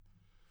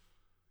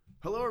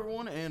Hello,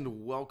 everyone,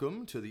 and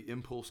welcome to the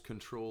Impulse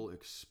Control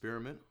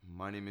Experiment.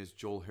 My name is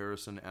Joel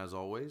Harrison, as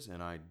always,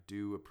 and I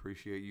do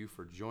appreciate you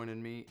for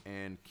joining me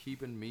and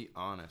keeping me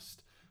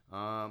honest.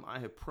 I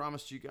have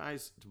promised you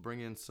guys to bring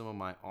in some of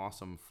my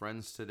awesome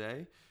friends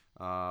today,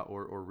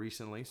 or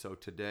recently. So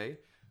today,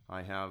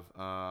 I have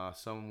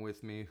someone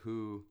with me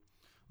who,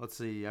 let's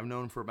see, I've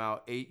known for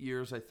about 8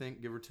 years, I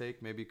think, give or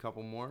take, maybe a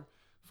couple more.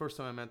 First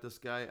time I met this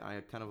guy, I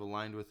kind of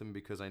aligned with him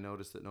because I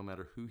noticed that no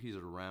matter who he's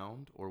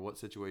around or what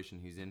situation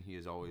he's in, he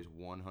is always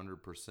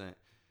 100%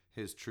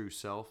 his true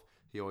self.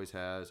 He always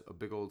has a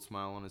big old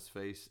smile on his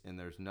face, and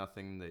there's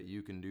nothing that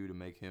you can do to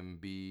make him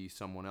be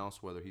someone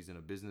else, whether he's in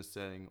a business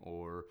setting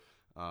or,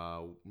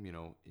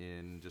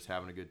 in just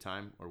having a good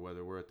time, or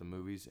whether we're at the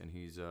movies and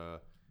he's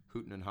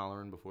hooting and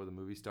hollering before the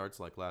movie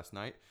starts like last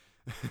night.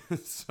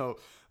 So,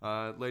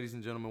 ladies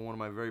and gentlemen, one of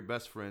my very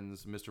best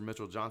friends, Mr.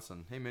 Mitchel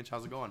Johnson. Hey, Mitch,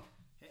 how's it going?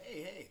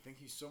 Hey,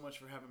 thank you so much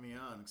for having me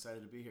on.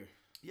 Excited to be here.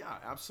 Yeah,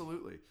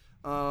 absolutely.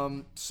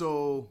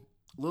 So,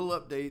 little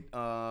update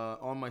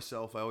on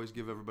myself. I always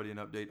give everybody an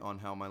update on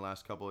how my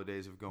last couple of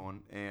days have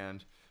gone.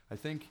 And I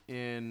think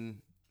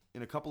in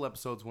a couple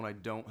episodes when I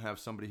don't have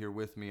somebody here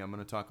with me, I'm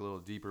going to talk a little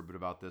deeper bit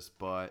about this.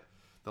 But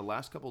the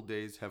last couple of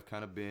days have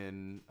kind of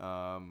been,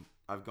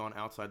 I've gone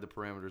outside the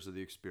parameters of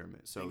the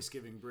experiment. So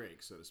Thanksgiving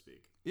break, so to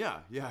speak.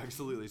 Yeah,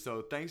 absolutely.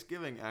 So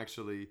Thanksgiving,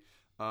 actually,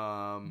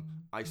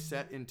 I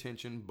set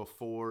intention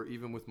before,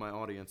 even with my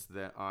audience,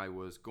 that I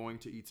was going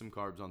to eat some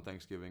carbs on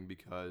Thanksgiving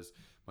because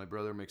my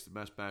brother makes the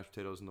best mashed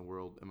potatoes in the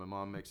world and my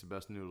mom makes the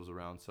best noodles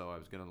around. So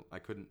I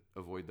couldn't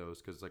avoid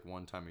those because it's like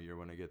one time a year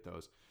when I get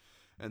those.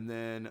 And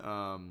then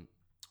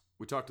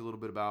we talked a little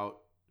bit about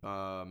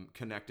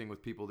connecting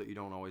with people that you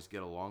don't always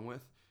get along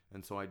with.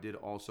 And so I did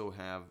also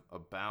have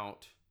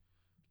about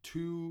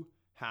 2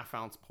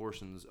 half-ounce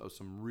portions of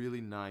some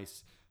really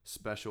nice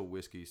special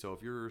whiskey. So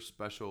if you're a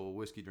special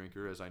whiskey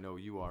drinker, as I know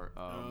you are,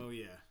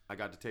 I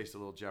got to taste a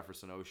little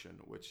Jefferson Ocean,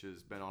 which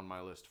has been on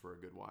my list for a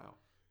good while.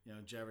 You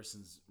know,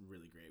 Jefferson's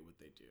really great at what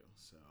they do,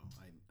 so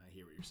I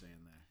hear what you're saying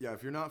there. Yeah,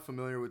 if you're not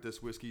familiar with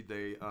this whiskey,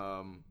 they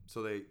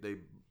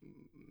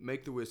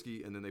make the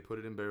whiskey and then they put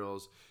it in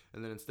barrels,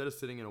 and then instead of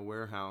sitting in a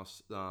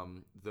warehouse,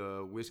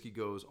 the whiskey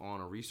goes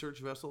on a research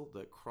vessel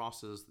that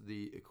crosses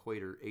the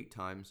equator 8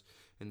 times,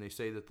 and they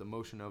say that the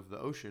motion of the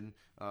ocean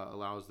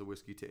allows the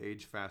whiskey to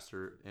age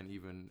faster and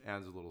even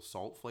adds a little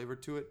salt flavor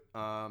to it.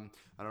 I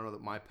don't know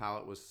that my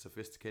palate was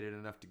sophisticated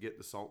enough to get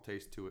the salt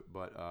taste to it,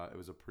 but it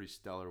was a pretty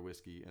stellar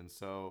whiskey. And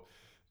so,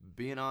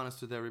 being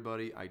honest with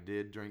everybody, I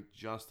did drink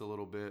just a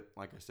little bit.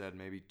 Like I said,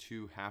 maybe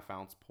 2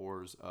 half-ounce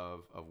pours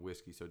of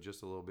whiskey, so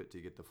just a little bit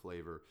to get the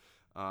flavor.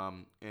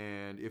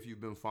 And if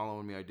you've been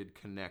following me, I did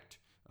connect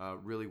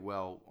really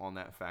well on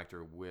that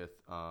factor with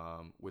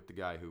the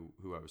guy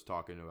who I was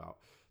talking about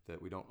that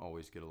we don't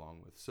always get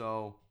along with.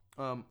 So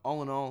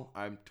all in all,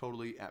 I'm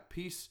totally at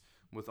peace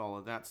with all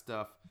of that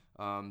stuff.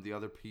 The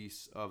other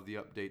piece of the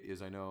update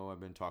is I know I've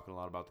been talking a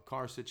lot about the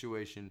car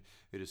situation.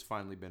 It has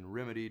finally been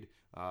remedied.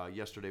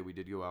 Yesterday we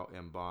did go out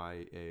and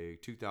buy a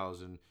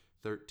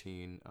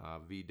 2013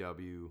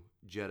 VW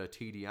Jetta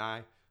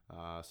TDI.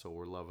 So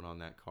we're loving on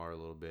that car a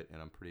little bit,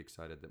 and I'm pretty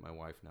excited that my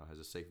wife now has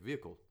a safe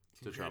vehicle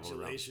to travel around.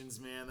 Congratulations,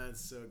 man.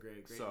 That's so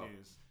great. Great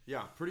news.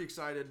 Yeah, pretty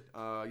excited,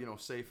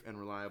 safe and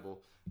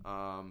reliable.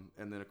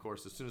 And then, of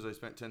course, as soon as I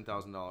spent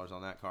 $10,000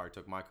 on that car, I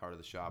took my car to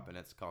the shop, and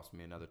it's cost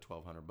me another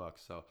 $1,200.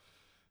 So,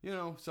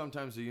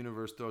 sometimes the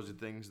universe throws you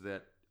things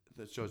that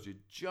shows you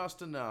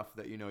just enough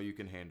that you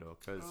can handle.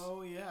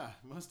 Oh, yeah,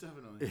 most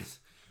definitely.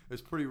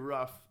 It's pretty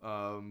rough,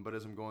 but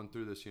as I'm going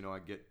through this,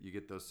 you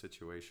get those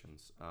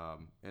situations.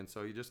 And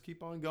so you just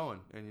keep on going,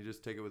 and you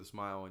just take it with a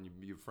smile, and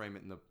you frame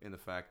it in the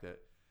fact that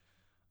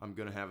I'm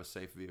going to have a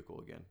safe vehicle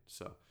again.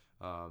 So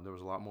there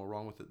was a lot more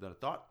wrong with it than I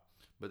thought,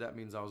 but that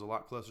means I was a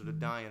lot closer to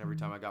dying every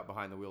time I got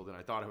behind the wheel than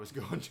I thought I was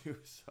going to.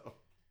 So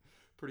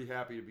pretty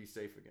happy to be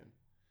safe again.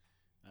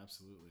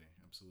 Absolutely.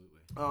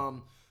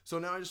 So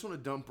now I just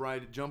want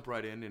to jump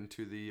right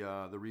into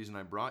the reason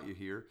I brought you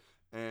here.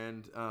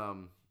 And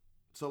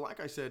so like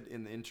I said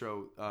in the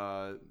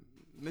intro,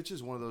 Mitch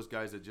is one of those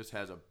guys that just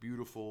has a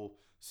beautiful,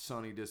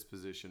 sunny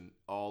disposition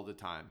all the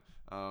time.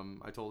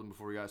 I told him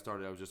before we got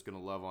started I was just going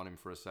to love on him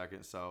for a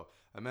second. So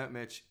I met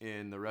Mitch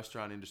in the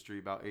restaurant industry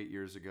about 8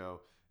 years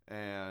ago,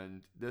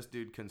 and this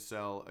dude can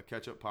sell a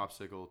ketchup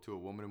popsicle to a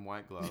woman in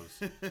white gloves,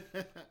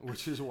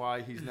 which is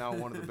why he's now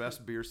one of the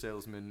best beer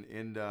salesmen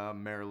in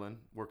Maryland,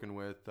 working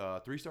with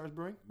 3 Stars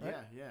Brewing, right?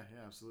 Yeah,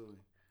 absolutely.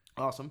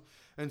 Awesome.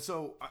 And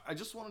so I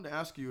just wanted to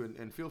ask you,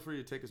 and feel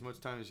free to take as much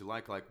time as you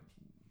like,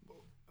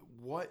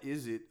 what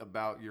is it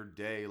about your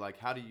day? Like,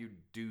 how do you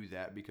do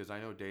that? Because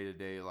I know day to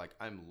day, like,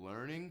 I'm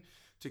learning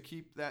to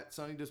keep that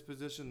sunny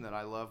disposition that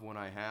I love when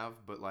I have,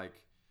 but like,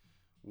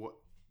 what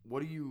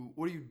do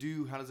you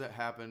do? How does that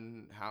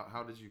happen?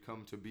 How did you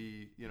come to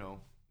be,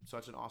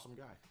 such an awesome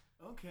guy?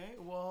 Okay.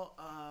 Well,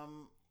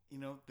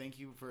 thank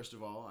you, first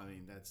of all. I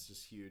mean, that's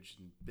just huge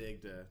and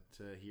big to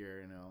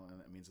hear, and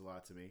that means a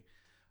lot to me.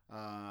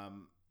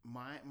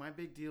 My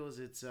big deal is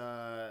it's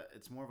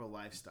more of a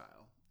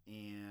lifestyle,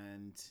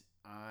 and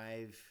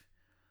I've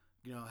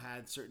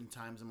had certain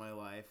times in my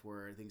life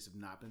where things have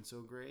not been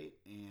so great,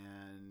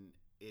 and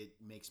it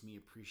makes me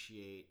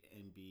appreciate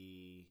and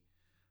be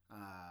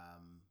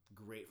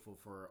grateful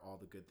for all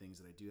the good things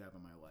that I do have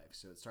in my life.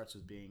 So it starts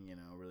with being,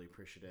 really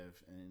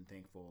appreciative and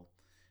thankful.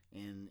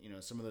 And,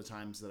 some of the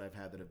times that I've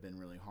had that have been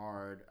really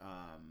hard,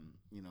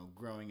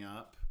 growing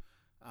up,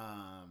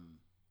 I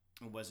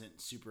wasn't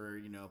super,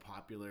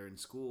 popular in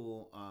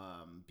school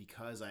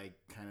because I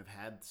kind of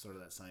had sort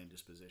of that sunny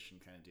disposition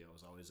kind of deal. I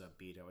was always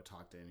upbeat. I would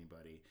talk to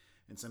anybody.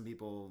 And some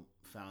people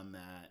found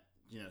that,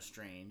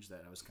 strange,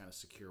 that I was kind of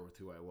secure with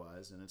who I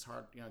was. And it's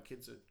hard,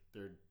 kids,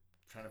 they're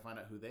trying to find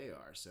out who they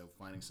are. So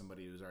finding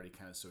somebody who's already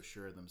kind of so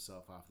sure of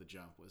themselves off the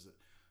jump was,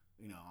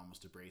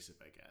 almost abrasive,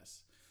 I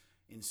guess.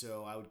 And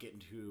so I would get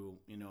into,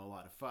 a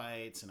lot of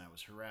fights, and I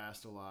was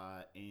harassed a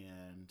lot.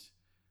 And,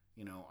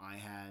 I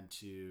had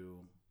to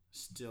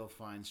still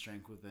find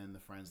strength within the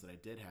friends that I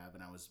did have.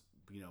 And I was,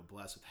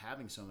 blessed with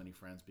having so many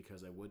friends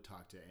because I would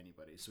talk to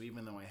anybody. So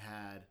even though I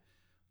had,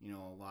 a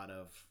lot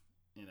of,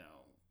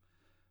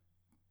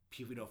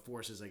 people,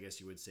 forces, I guess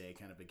you would say,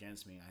 kind of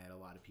against me, I had a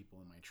lot of people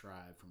in my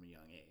tribe from a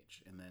young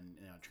age. And then,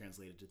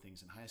 translated to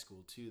things in high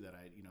school too, that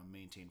I,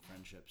 maintained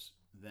friendships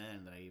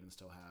then that I even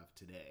still have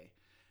today.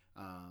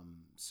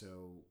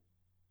 So,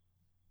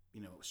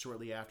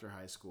 shortly after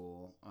high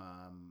school,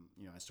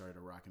 I started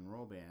a rock and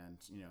roll band,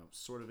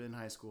 sort of in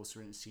high school,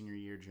 sort of senior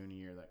year, junior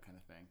year, that kind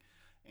of thing.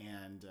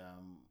 And,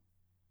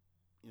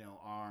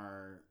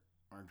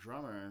 our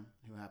drummer,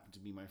 who happened to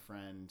be my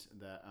friend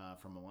that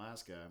from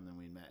Alaska, and then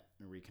we met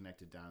and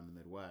reconnected down in the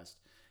Midwest,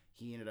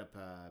 he ended up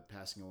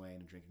passing away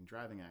in a drinking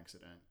driving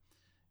accident.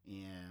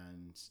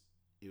 And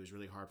it was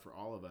really hard for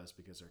all of us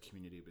because our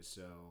community was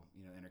so,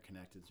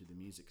 interconnected through the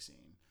music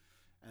scene.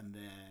 And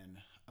then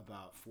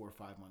about 4 or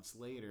 5 months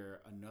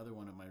later, another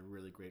one of my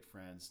really great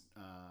friends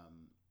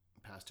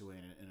passed away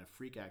in a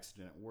freak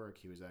accident at work.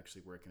 He was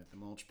actually working at the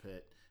mulch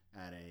pit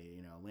at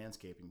a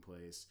landscaping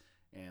place,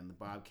 and the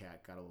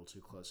bobcat got a little too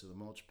close to the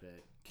mulch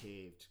pit,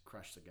 caved,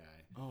 crushed the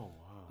guy. Oh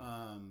wow!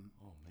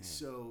 Oh man!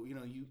 So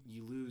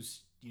you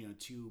lose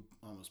two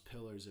almost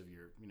pillars of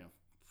your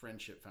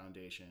friendship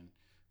foundation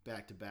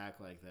back to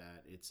back like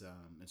that. It's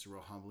a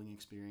real humbling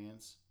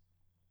experience.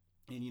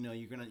 And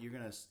you're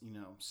gonna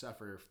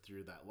suffer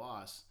through that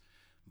loss,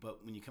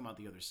 but when you come out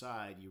the other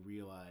side, you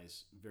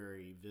realize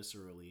very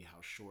viscerally how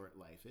short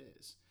life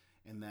is,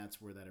 and that's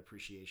where that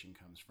appreciation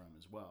comes from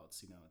as well.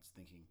 It's it's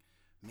thinking,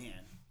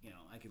 man,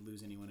 I could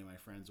lose any one of my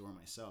friends or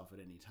myself at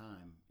any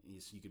time.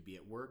 You could be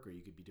at work or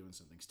you could be doing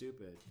something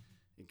stupid.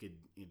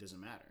 It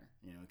doesn't matter.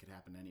 It could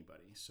happen to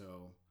anybody.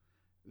 So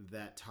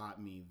that taught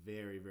me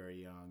very,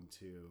 very young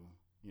to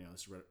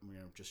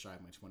just shy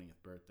of my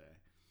 20th birthday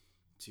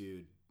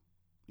to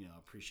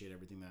appreciate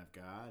everything that I've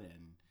got,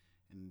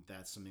 and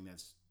that's something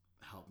that's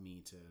helped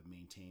me to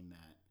maintain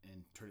that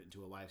and turn it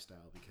into a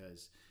lifestyle,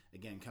 because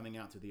again, coming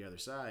out to the other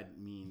side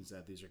means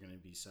that these are going to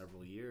be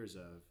several years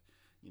of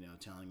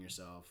telling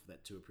yourself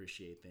that to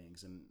appreciate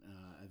things, and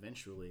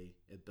eventually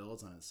it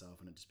builds on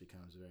itself and it just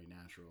becomes very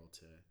natural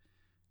to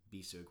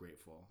be so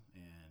grateful,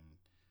 and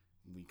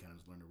we kind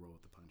of learn to roll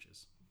with the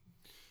punches.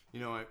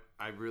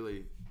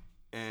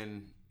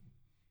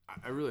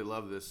 I really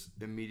love this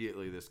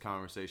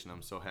conversation.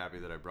 I'm so happy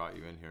that I brought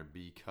you in here,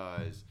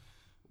 because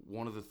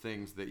one of the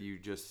things that you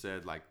just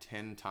said like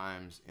 10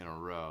 times in a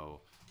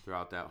row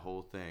throughout that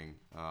whole thing,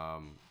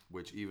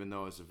 which even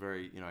though it's a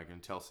very, I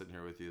can tell sitting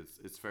here with you,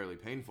 it's fairly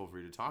painful for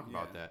you to talk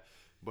about that.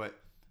 But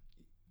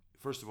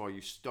first of all, you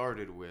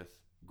started with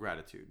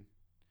gratitude.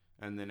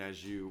 And then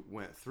as you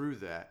went through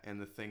that, and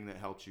the thing that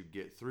helped you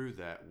get through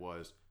that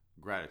was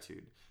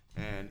gratitude.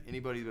 And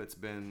anybody that's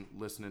been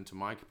listening to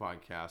my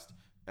podcast,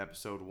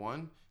 episode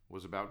 1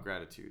 was about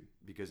gratitude,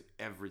 because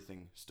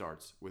everything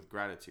starts with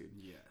gratitude.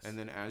 Yes. And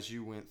then as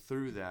you went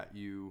through that,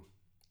 you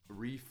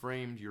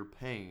reframed your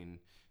pain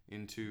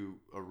into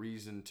a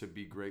reason to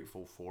be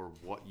grateful for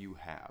what you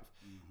have.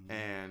 Mm-hmm.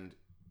 And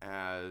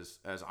as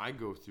I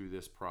go through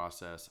this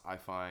process, I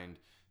find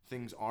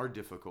things are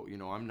difficult.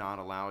 I'm not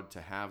allowed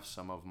to have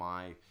some of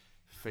my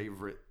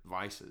favorite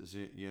vices,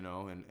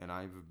 and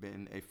I've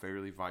been a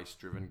fairly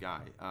vice-driven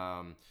guy.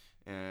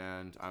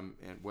 And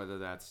whether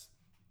that's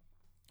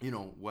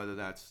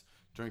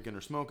drinking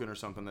or smoking or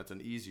something that's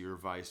an easier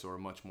vice, or a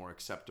much more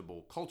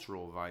acceptable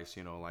cultural vice,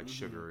 like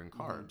sugar and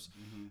carbs.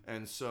 Mm-hmm.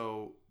 And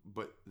so,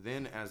 but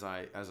then as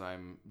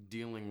I'm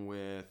dealing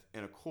with,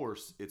 and of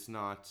course it's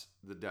not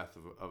the death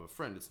of a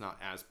friend, it's not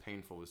as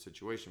painful of a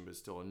situation, but it's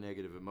still a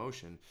negative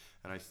emotion.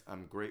 And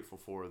I'm grateful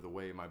for the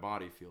way my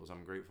body feels.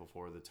 I'm grateful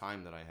for the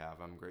time that I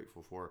have. I'm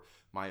grateful for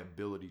my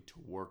ability to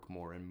work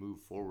more and move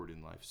forward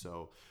in life.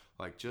 So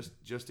like,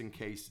 just in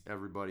case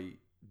everybody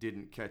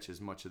didn't catch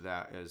as much of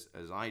that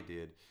as I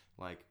did,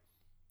 like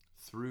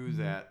through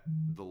that,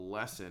 the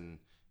lesson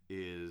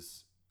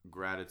is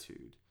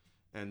gratitude.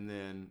 And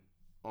then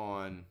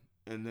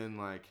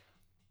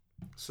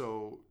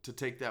so to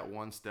take that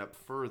one step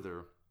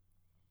further,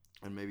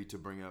 and maybe to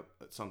bring up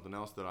something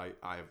else that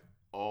I've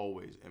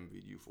always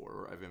envied you for,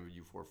 or I've envied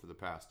you for the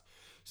past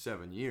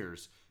 7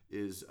 years,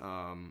 is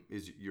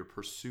your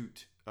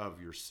pursuit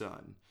of your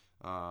son.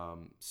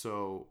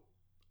 So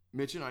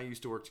Mitch and I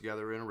used to work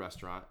together in a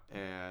restaurant,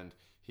 and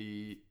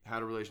he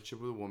had a relationship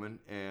with a woman,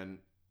 and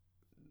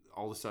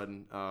all of a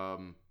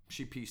sudden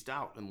she pieced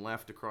out and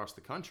left across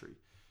the country.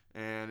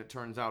 And it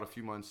turns out a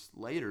few months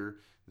later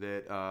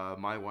that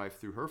my wife,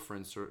 through her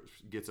friends,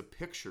 gets a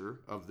picture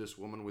of this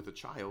woman with a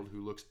child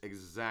who looks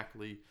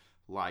exactly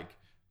like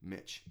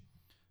Mitch.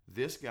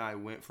 This guy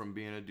went from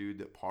being a dude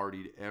that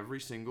partied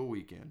every single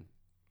weekend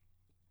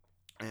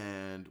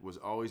and was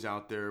always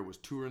out there, was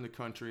touring the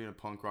country in a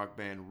punk rock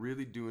band,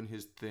 really doing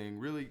his thing,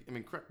 really, I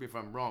mean, correct me if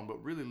I'm wrong,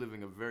 but really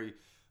living a very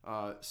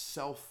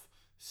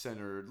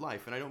self-centered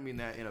life. And I don't mean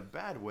that in a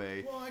bad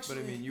way, Well, actually,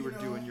 but I mean, you were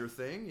doing your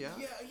thing, yeah?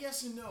 Yeah,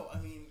 yes and no. I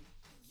mean,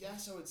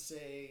 yes, I would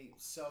say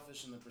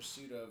selfish in the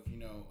pursuit of,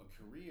 a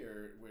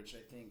career, which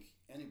I think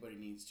anybody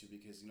needs to,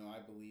 because, I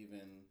believe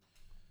in,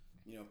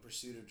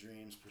 pursuit of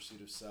dreams,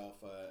 pursuit of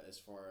self, as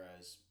far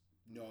as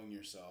knowing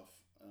yourself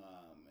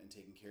and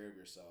taking care of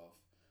yourself.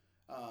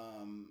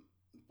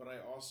 But I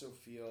also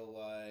feel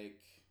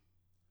like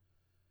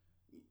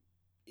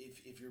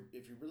if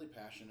you're really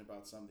passionate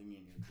about something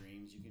in your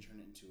dreams, you can turn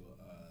it into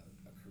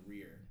a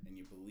career, and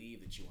you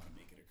believe that you want to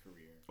make it a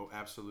career. Oh,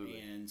 absolutely.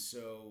 And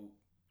so,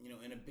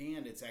 in a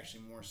band, it's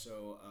actually more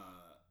so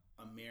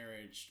a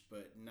marriage,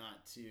 but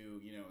not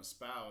to a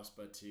spouse,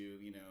 but to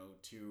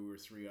 2 or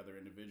 3 other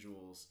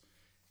individuals,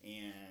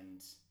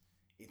 and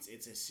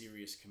it's a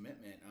serious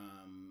commitment.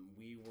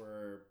 We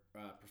were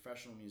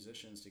professional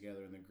musicians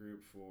together in the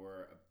group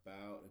for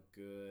about a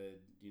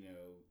good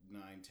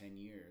 9-10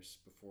 years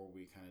before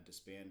we kind of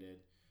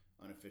disbanded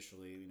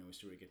unofficially. We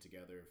started to get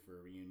together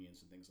for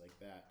reunions and things like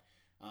that.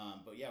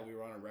 But yeah, we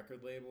were on a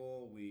record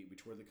label. We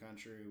toured the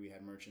country. We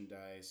had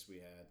merchandise. We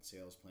had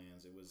sales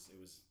plans. It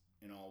was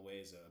in all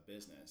ways a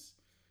business,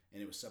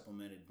 and it was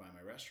supplemented by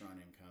my restaurant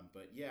income.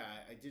 But yeah,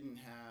 I didn't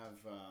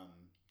have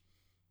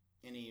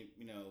any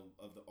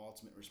of the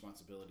ultimate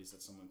responsibilities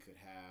that someone could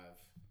have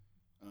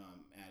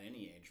at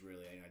any age,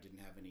 really. I didn't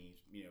have any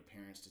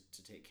parents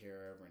to take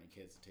care of or any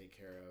kids to take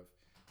care of.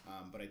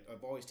 But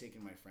I've always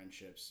taken my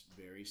friendships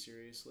very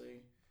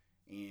seriously,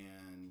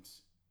 and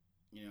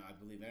I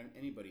believe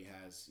anybody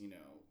has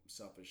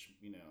selfish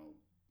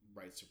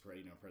rights to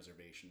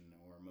preservation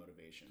or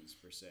motivations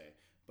per se.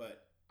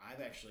 But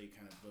I've actually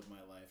kind of lived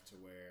my life to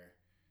where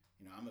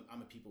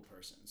I'm a people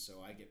person,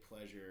 so I get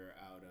pleasure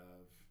out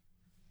of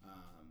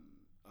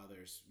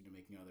others,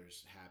 making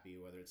others happy,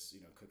 whether it's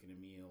cooking a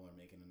meal or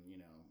making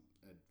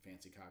a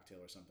fancy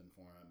cocktail or something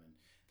for them. And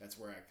that's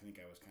where I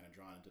think I was kind of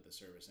drawn into the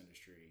service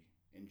industry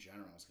in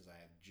general, is because I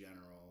have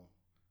general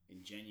and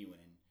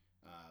genuine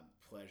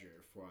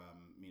pleasure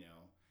from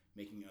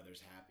making others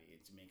happy.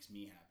 It makes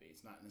me happy.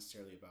 It's not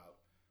necessarily about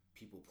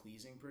people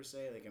pleasing per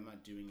se. Like, I'm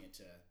not doing it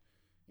to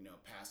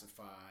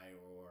pacify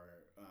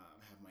or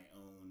have my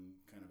own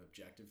kind of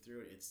objective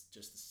through it. It's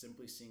just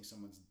simply seeing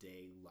someone's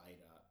day light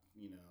up.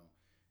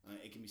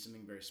 It can be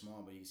something very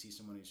small, but you see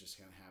someone who's just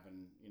kind of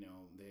having,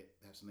 they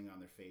have something on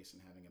their face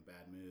and having a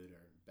bad mood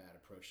or bad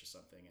approach to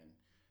something, and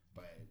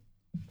by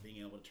being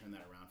able to turn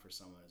that around for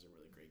someone is a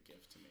really great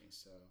gift to me.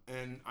 So,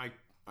 and I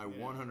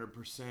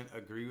 100%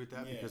 agree with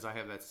that, because I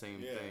have that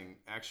same thing.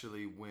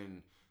 Actually,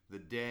 when the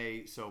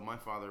day, so my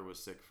father was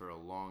sick for a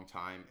long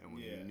time, and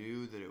we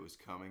knew that it was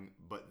coming,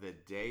 but the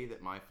day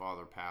that my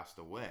father passed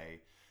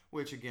away,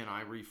 which again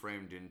I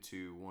reframed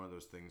into one of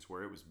those things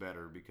where it was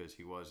better because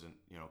he wasn't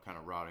kind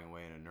of rotting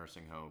away in a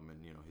nursing home,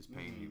 and his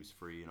pain, he was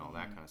free and all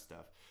that kind of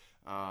stuff.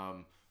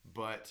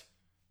 But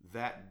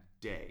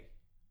that day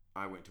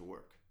I went to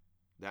work.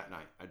 That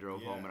night I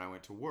drove home and I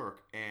went to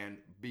work, and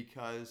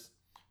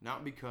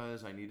not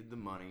because I needed the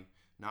money,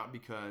 not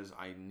because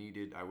I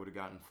would have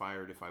gotten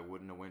fired if I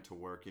wouldn't have went to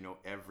work.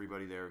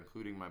 Everybody there,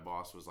 including my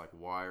boss, was like,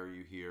 "Why are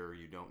you here?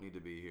 You don't need to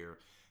be here."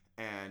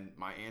 And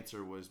my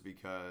answer was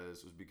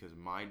because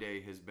my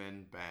day has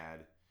been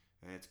bad,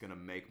 and it's going to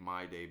make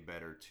my day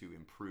better to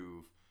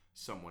improve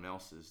someone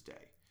else's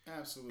day.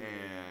 Absolutely.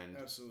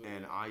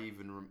 And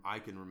I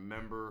can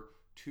remember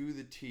to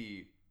the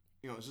T.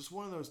 It's just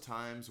one of those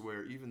times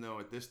where, even though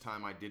at this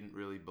time I didn't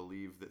really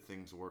believe that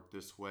things work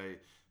this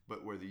way,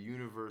 but where the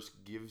universe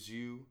gives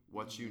you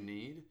what you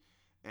need.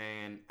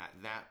 And at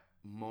that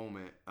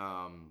moment,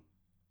 I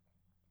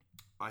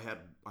had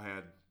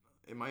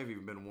it might have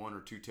even been 1 or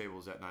 2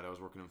 tables that night. I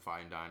was working in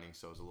fine dining,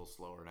 so it was a little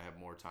slower and I had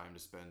more time to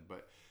spend.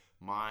 But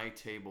my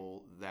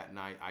table that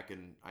night, I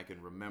can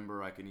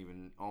remember. I can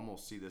even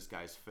almost see this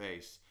guy's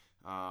face.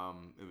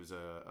 It was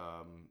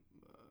a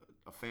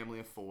family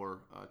of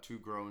 4, 2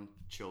 grown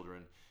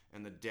children,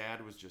 and the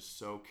dad was just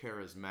so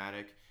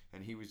charismatic,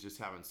 and he was just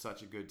having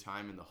such a good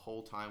time. And the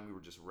whole time we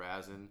were just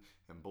razzing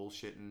and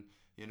bullshitting,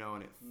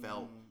 and it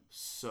felt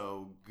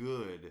so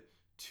good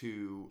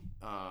to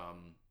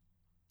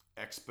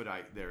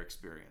expedite their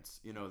experience.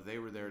 They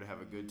were there to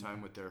have a good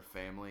time with their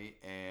family,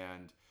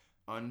 and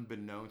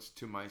unbeknownst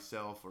to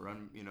myself, or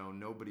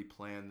nobody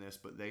planned this,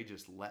 but they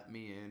just let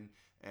me in.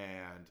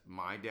 And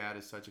my dad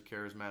is such a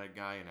charismatic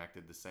guy and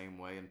acted the same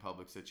way in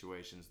public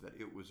situations that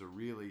it was a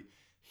really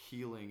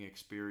healing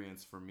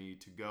experience for me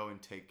to go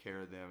and take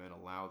care of them and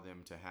allow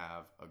them to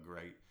have a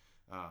great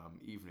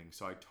evening.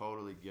 So I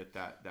totally get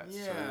that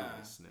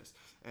serviceness.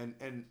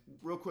 And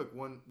real quick,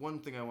 one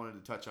thing I wanted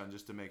to touch on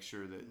just to make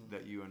sure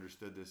that you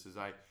understood this is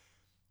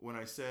when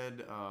I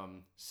said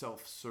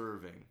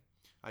self-serving,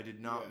 I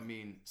did not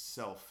mean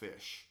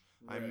selfish.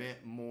 Right. I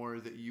meant more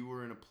that you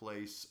were in a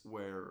place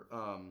where,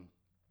 I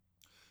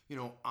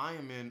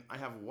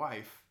have a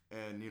wife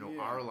and,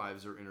 our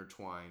lives are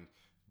intertwined,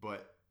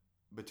 but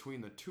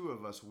between the two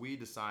of us, we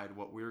decide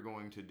what we're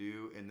going to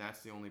do, and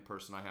that's the only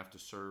person I have to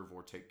serve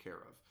or take care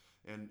of.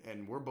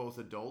 And we're both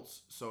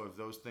adults, so if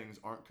those things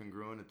aren't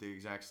congruent at the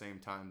exact same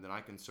time, then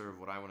I can serve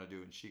what I want to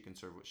do, and she can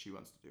serve what she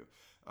wants to do.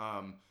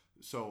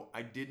 So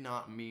I did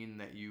not mean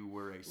that you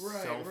were a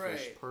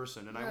selfish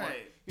person. And I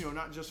want,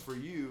 not just for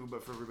you,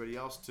 but for everybody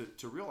else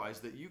to realize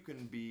that you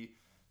can be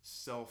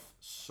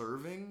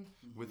self-serving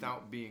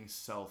without being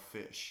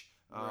selfish.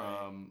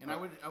 Right. And I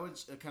would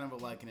kind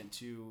of liken it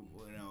to,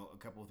 a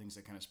couple of things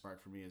that kind of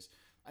sparked for me is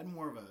I'm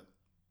more of I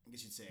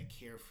guess you'd say a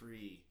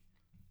carefree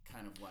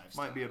kind of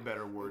lifestyle. Might be a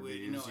better word to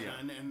use,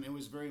 and it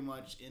was very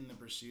much in the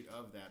pursuit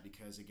of that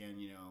because, again,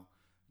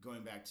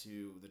 going back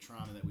to the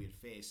trauma that we had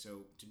faced.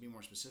 So to be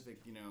more specific,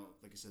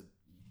 like I said,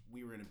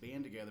 we were in a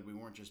band together. We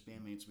weren't just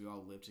bandmates. We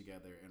all lived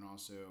together. And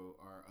also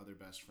our other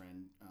best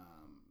friend,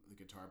 the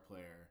guitar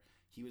player,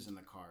 he was in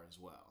the car as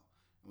well.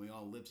 And we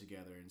all lived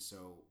together. And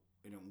so,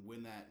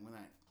 when that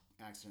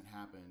accident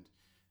happened,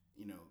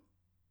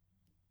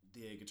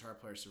 the guitar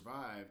player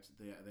survived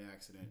the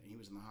accident. He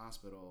was in the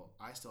hospital.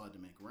 I still had to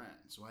make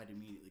rent. So I had to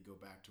immediately go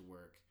back to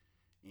work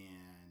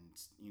and,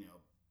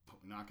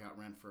 knock out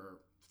rent for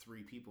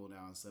 3 people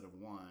now instead of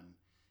 1,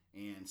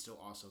 and still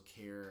also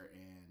care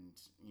and,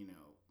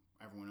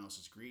 everyone else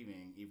is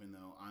grieving, even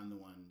though I'm the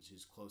one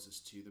who's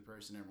closest to the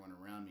person. Everyone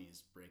around me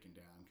is breaking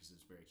down because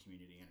it's very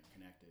community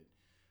interconnected.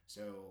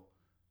 So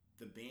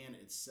the band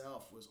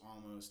itself was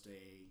almost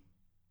a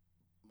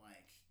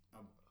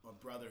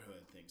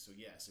brotherhood thing. So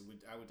yes,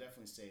 I would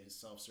definitely say it's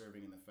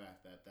self-serving in the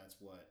fact that that's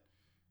what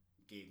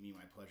gave me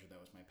my pleasure. That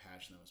was my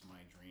passion. That was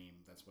my dream.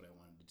 That's what I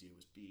wanted to do,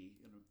 was be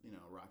in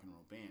a rock and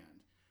roll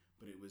band.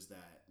 But it was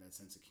that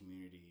sense of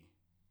community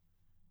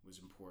was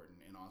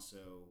important. And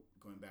also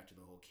going back to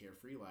the whole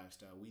carefree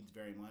lifestyle, we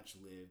very much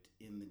lived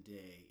in the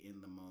day, in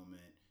the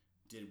moment,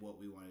 did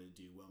what we wanted to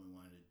do when we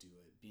wanted to do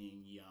it,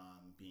 being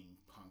young, being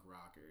punk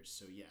rockers.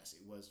 So yes,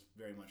 it was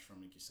very much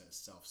from, like you said, a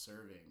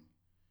self-serving,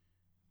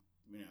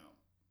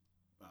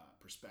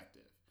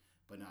 perspective,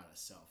 but not a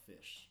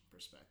selfish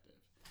perspective.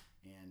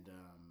 And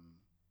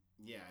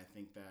I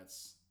think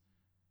that's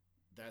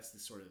the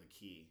sort of the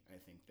key. I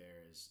think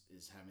there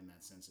is having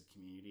that sense of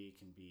community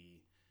can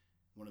be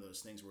one of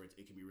those things where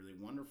it can be really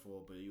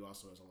wonderful, but you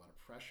also has a lot of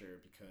pressure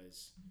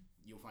because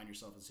you'll find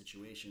yourself in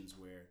situations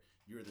where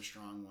you're the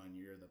strong one,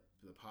 you're the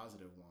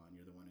positive one,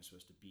 you're the one who's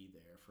supposed to be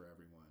there for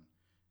everyone.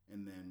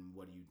 And then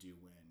what do you do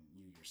when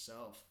you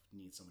yourself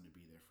need someone to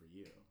be there for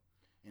you?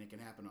 And it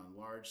can happen on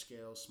large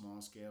scales, small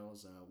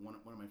scales. One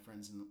of my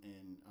friends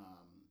in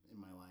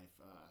my life,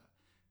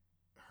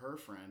 her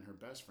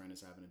best friend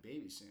is having a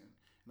baby soon.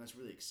 And that's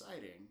really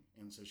exciting.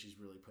 And so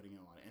she's really putting in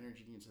a lot of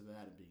energy into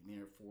that and being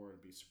there for her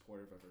and being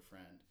supportive of her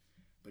friend.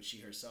 But she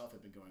herself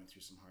had been going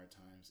through some hard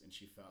times, and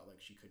she felt like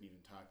she couldn't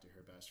even talk to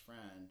her best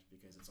friend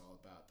because it's all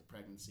about the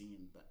pregnancy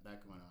and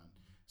that going on.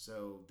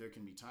 So there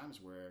can be times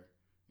where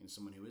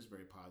someone who is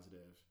very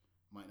positive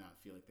might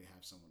not feel like they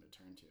have someone to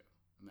turn to.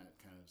 And that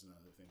kind of is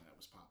another thing that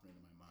was popping into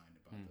my mind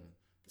about the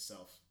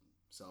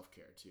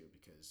self-care too,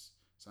 because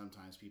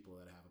sometimes people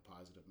that have a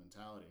positive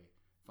mentality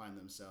find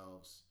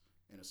themselves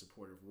in a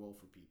supportive role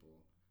for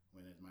people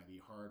when it might be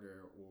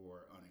harder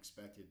or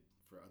unexpected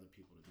for other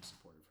people to be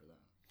supportive for them.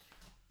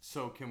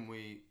 So can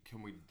we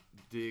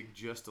dig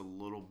just a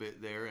little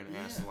bit there and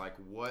ask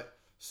what?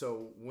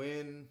 So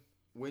when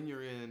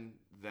you're in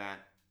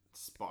that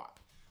spot,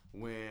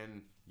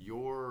 when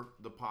you're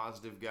the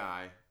positive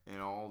guy, and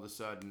all of a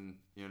sudden,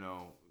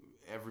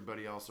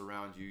 everybody else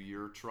around you,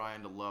 you're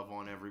trying to love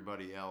on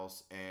everybody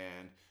else,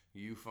 and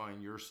you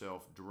find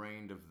yourself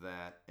drained of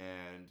that,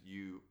 and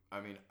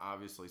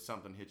obviously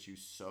something hits you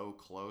so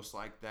close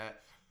like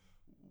that.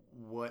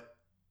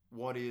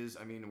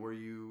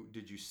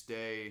 Did you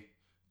stay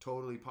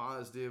totally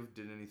positive?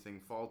 Did anything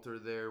falter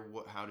there?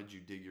 How did you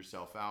dig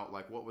yourself out?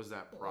 Like, what was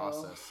that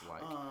process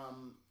like?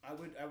 I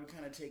would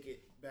kind of take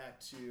it back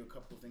to a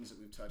couple of things that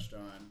we've touched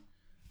on.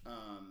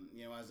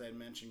 As I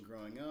mentioned,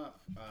 growing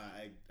up,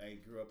 I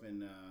grew up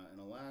in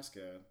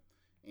Alaska,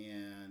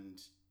 and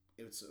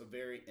it's a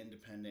very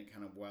independent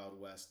kind of Wild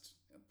West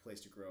place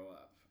to grow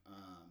up.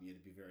 You had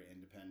to be very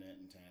independent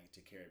and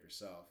take care of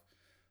yourself.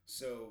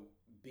 So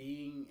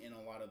being in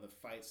a lot of the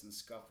fights and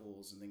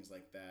scuffles and things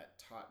like that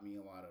taught me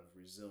a lot of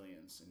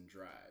resilience and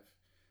drive.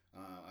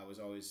 I was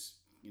always,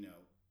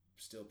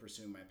 still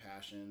pursuing my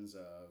passions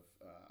of,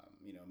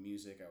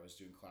 music. I was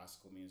doing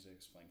classical music. I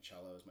was playing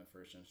cello as my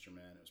first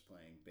instrument. I was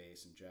playing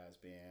bass and jazz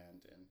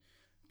band and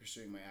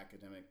pursuing my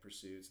academic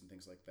pursuits and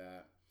things like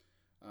that.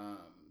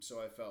 So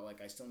I felt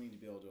like I still need to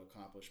be able to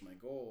accomplish my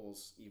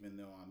goals, even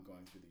though I'm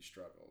going through these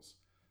struggles.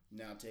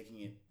 Now, taking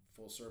it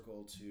full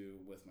circle to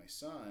with my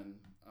son,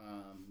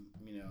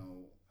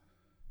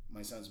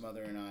 my son's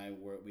mother and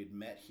we'd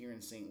met here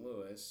in St.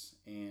 Louis,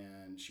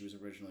 and she was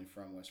originally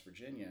from West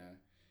Virginia,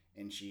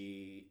 and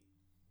she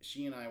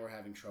and I were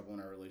having trouble in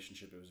our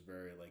relationship. It was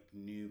very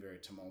new, very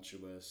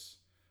tumultuous.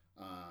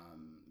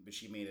 But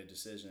she made a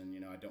decision.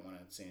 I don't want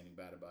to say anything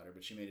bad about her,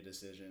 but she made a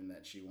decision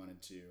that she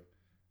wanted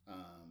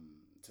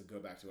to go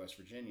back to West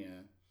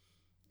Virginia,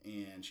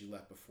 and she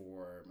left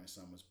before my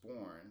son was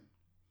born.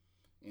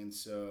 And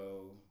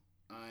so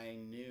I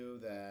knew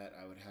that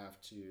I would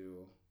have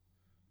to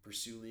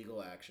pursue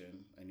legal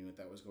action. I knew what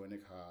that was going to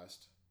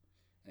cost.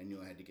 I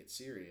knew I had to get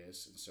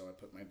serious, and so I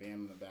put my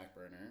band on the back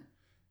burner,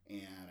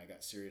 and I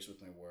got serious with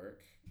my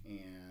work,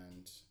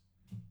 and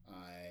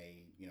I,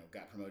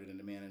 got promoted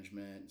into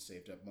management,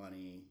 saved up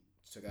money,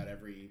 took out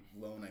every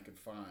loan I could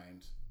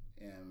find,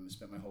 and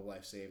spent my whole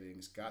life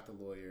savings, got the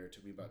lawyer. It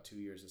took me about 2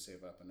 years to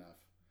save up enough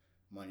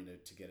money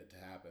to get it to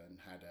happen.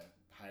 Had to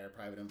hire a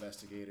private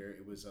investigator.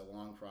 It was a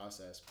long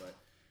process, but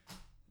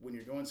when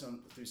you're going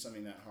through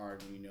something that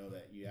hard, when you know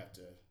that you have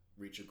to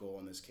reach a goal,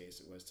 in this case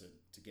it was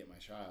to get my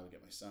child, to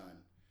get my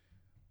son.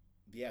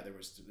 Yeah, there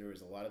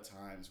was a lot of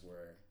times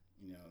where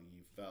you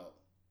felt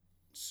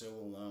so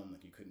alone,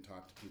 like you couldn't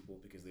talk to people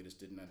because they just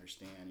didn't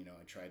understand.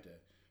 I tried to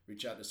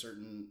reach out to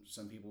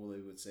some people. They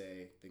would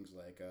say things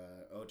like,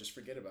 "Oh, just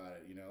forget about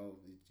it.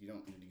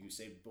 You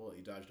saved a bullet,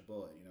 you dodged a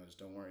bullet. Just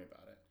don't worry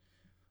about it."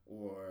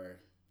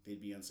 Or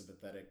they'd be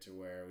unsympathetic to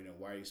where,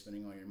 why are you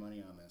spending all your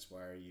money on this?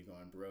 Why are you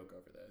going broke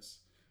over this?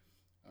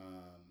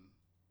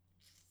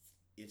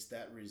 It's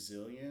that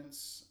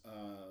resilience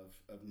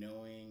of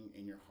knowing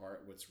in your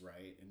heart what's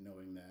right, and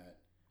knowing that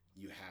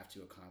you have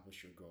to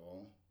accomplish your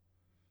goal,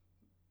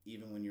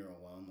 even when you're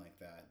alone like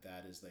that.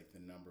 That is the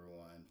number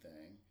one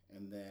thing.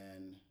 And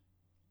then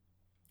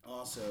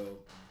also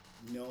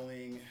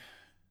knowing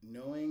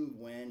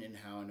when and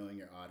how, knowing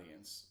your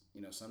audience.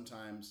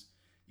 Sometimes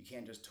you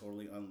can't just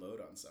totally unload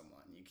on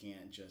someone. You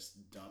can't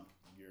just dump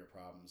your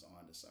problems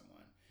onto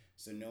someone.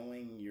 So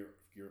knowing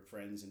your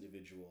friend's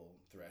individual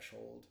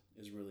threshold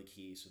is really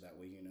key, so that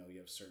way you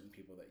have certain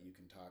people that you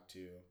can talk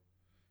to.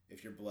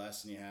 If you're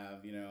blessed and you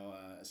have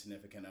a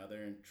significant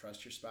other, and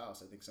trust your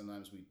spouse. I think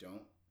sometimes we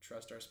don't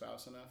trust our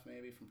spouse enough,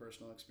 maybe from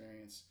personal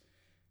experience,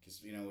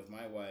 because with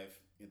my wife,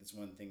 that's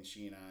one thing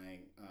she and I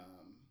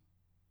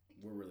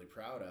we're really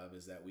proud of,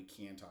 is that we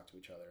can talk to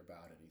each other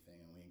about anything,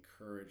 and we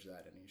encourage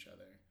that in each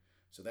other.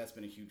 So that's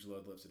been a huge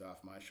load lifted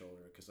off my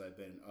shoulder, because I've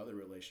been in other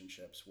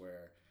relationships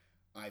where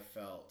I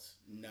felt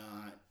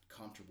not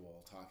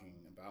comfortable talking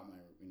about my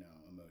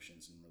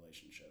emotions and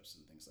relationships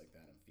and things like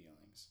that, and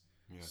feelings.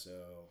 Yeah.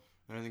 So,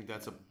 and I think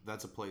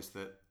that's a place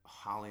that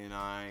Holly and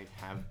I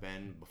have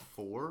been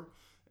before.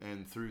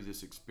 And through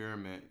this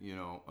experiment,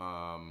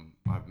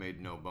 I've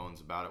made no bones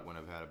about it when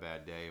I've had a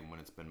bad day, and when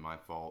it's been my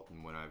fault,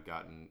 and when I've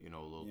gotten, a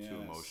little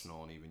too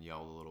emotional and even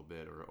yelled a little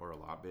bit or a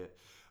lot bit.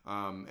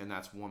 And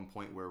that's one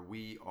point where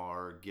we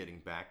are getting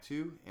back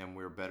to, and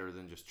we're better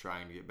than just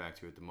trying to get back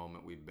to at the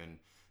moment. We've been,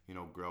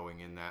 growing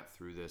in that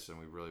through this, and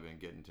we've really been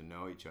getting to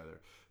know each other.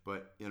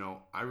 But,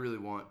 I really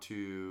want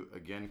to,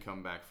 again,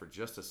 come back for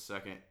just a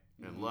second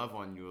and love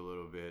on you a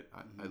little bit.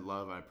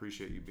 I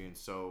appreciate you being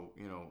so,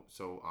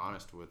 so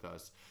honest with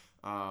us.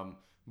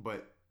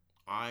 But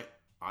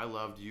I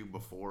loved you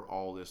before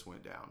all this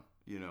went down,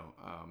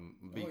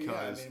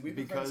 because we've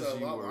been because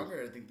friends a lot were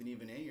longer, I think, than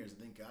even 8 years.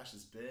 I think, gosh,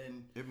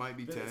 it might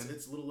be 10.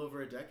 It's a little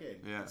over a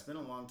decade. Yeah. It's been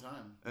a long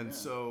time. And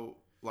so,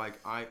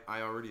 I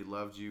already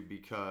loved you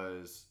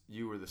because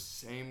you were the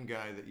same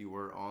guy that you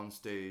were on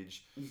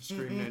stage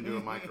screaming into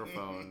a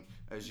microphone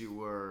as you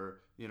were,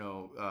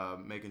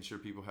 making sure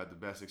people had the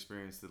best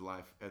experience of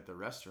life at the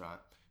restaurant.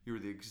 You were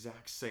the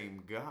exact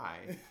same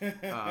guy,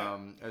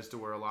 as to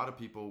where a lot of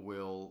people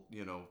will,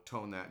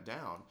 tone that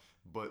down.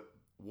 But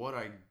what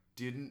I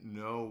didn't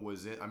know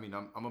was it. I mean,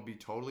 I'm gonna be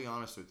totally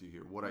honest with you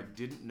here. What I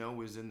didn't know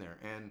was in there,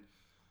 and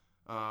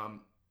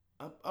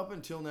up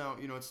until now,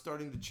 it's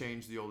starting to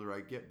change the older I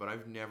get, but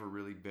I've never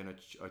really been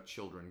a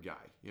children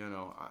guy.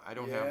 I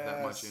don't have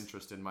that much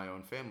interest in my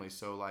own family.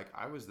 So,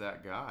 I was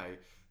that guy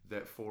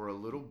that for a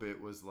little bit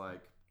was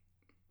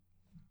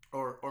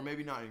or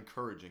maybe not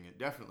encouraging it,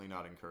 definitely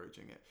not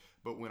encouraging it.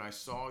 But when I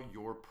saw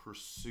your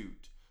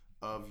pursuit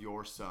of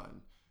your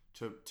son,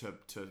 to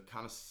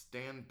kind of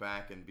stand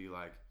back and be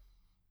like,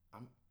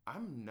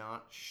 I'm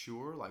not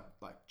sure,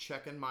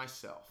 checking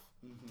myself.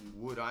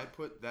 Mm-hmm. Would I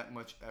put that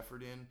much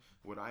effort in?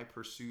 Would I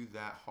pursue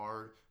that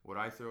hard? Would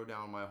I throw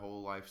down my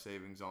whole life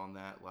savings on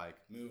that?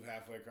 Move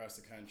halfway across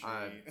the country.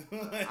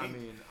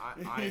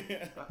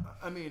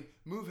 I mean,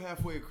 move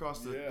halfway across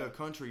the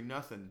country,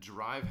 nothing.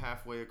 Drive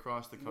halfway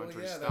across the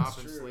country, well, stop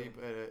and sleep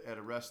at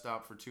a rest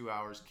stop for 2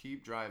 hours,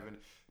 keep driving,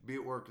 be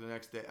at work the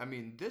next day. I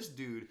mean, this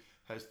dude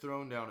has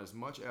thrown down as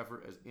much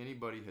effort as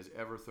anybody has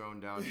ever thrown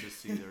down to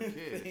see their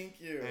kid.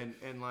 Thank you. And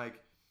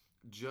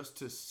just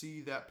to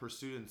see that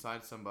pursuit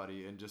inside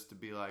somebody, and just to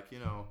be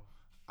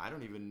I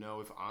don't even know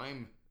if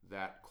I'm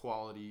that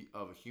quality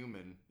of a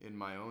human in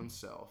my own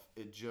self.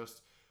 It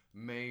just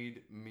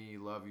made me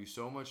love you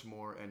so much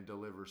more and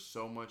deliver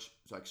so much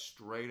like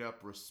straight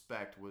up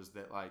respect. Was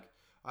that like,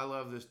 I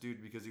love this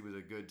dude because he was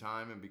a good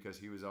time and because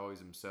he was always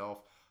himself.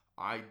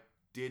 I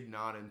did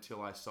not,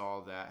 until I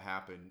saw that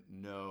happen,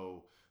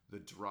 know the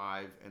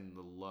drive and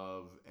the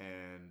love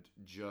and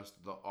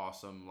just the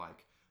awesome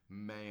like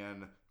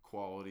man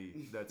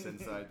quality that's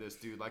inside this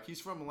dude. Like, he's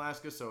from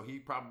Alaska, so he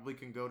probably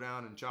can go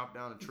down and chop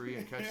down a tree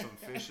and catch some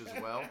fish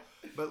as well.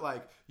 But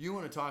like, you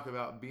want to talk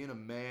about being a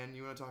man,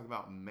 you want to talk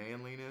about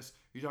manliness,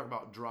 you talk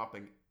about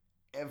dropping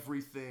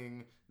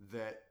everything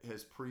that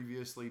has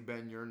previously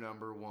been your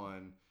number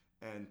one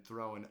and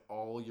throwing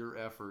all your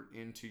effort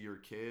into your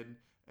kid.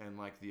 And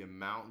like the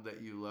amount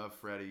that you love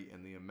Freddie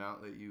and the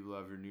amount that you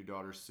love your new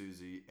daughter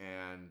Susie,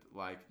 and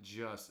like,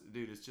 just,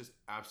 dude, it's just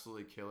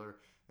absolutely killer.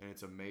 And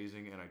it's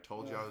amazing, and I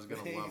told you I was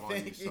gonna love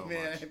on you so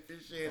man, much. I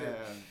appreciate it.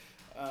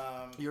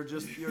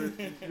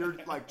 You're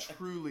like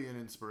truly an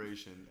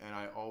inspiration, and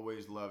I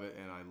always love it.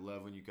 And I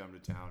love when you come to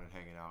town and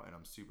hanging out. And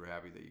I'm super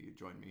happy that you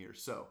joined me here.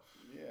 So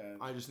yeah,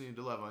 I just needed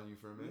to love on you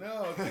for a minute.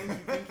 No,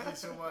 thank you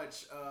so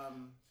much.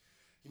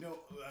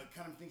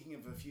 Kind of thinking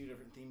of a few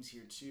different themes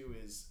here too.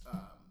 Is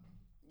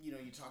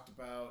you talked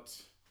about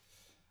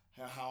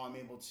how I'm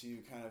able to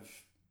kind of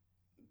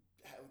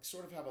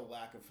sort of have a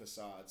lack of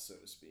facade, so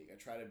to speak. I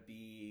try to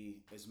be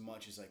as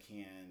much as I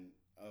can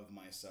of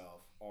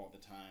myself all the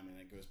time, and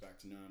it goes back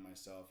to knowing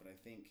myself. And I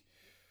think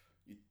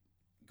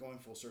going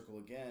full circle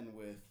again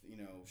with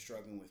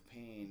struggling with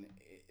pain,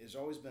 there's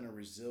always been a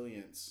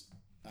resilience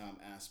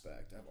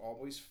aspect. I've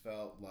always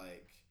felt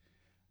like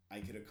I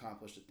could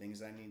accomplish the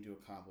things I need to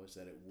accomplish,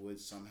 that it would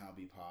somehow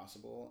be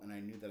possible, and I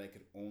knew that I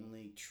could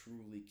only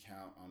truly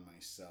count on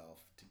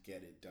myself to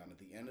get it done. At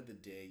the end of the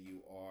day,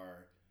 you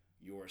are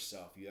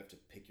yourself. You have to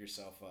pick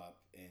yourself up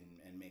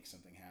and make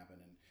something happen.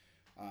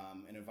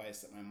 And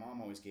advice that my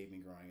mom always gave me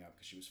growing up,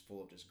 because she was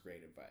full of just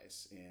great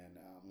advice, and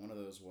one of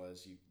those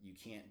was, you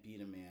can't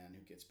beat a man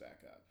who gets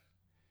back up.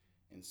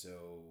 And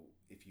so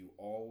if you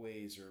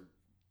always are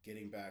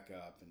getting back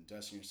up and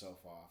dusting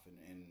yourself off and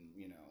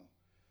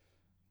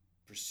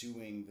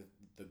pursuing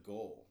the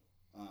goal,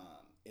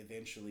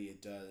 eventually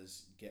it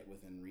does get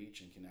within reach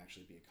and can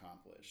actually be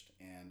accomplished.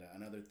 And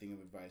another thing of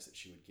advice that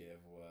she would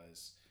give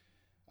was,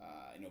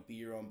 be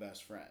your own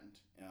best friend.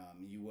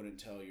 You wouldn't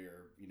tell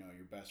your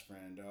best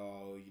friend,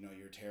 oh,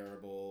 you're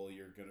terrible,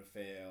 you're gonna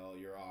fail,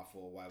 you're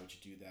awful, why would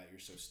you do that, you're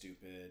so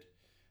stupid.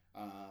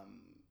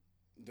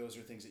 Those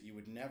are things that you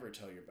would never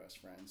tell your best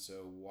friend,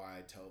 so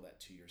why tell that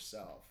to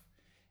yourself?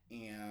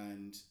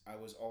 And I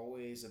was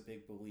always a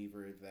big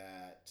believer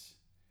that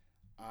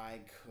I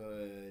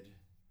could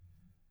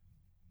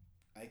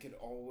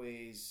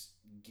always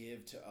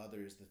give to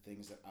others the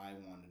things that I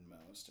wanted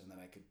most, and that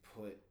I could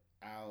put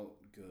out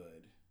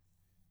good,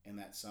 and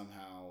that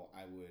somehow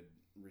I would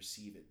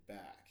receive it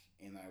back.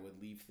 And I would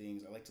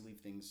I like to leave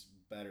things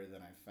better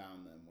than I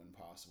found them when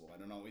possible.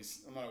 I'm not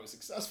always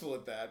successful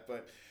at that,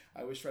 but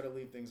I always try to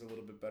leave things a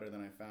little bit better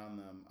than I found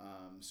them.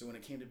 So when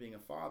it came to being a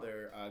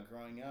father,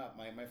 growing up,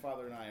 my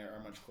father and I are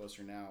much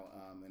closer now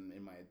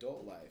in my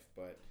adult life,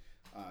 but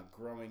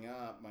growing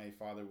up, my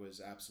father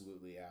was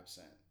absolutely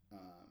absent.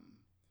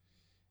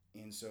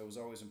 And so it was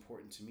always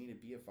important to me to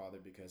be a father,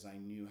 because I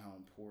knew how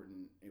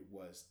important it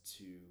was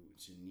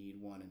to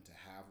need one and to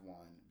have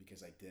one,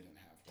 because I didn't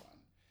have one.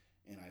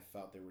 And I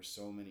felt there were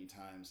so many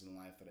times in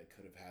life that I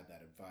could have had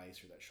that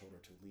advice or that shoulder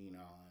to lean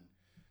on.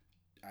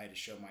 I had to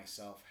show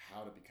myself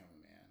how to become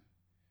a man.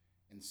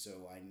 And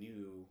so I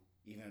knew,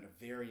 even at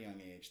a very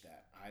young age,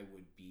 that I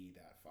would be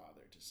that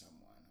father to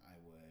someone. I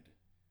would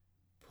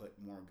put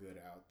more good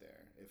out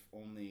there. If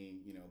only,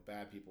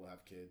 bad people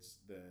have kids,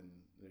 then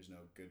there's no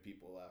good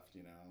people left,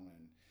 and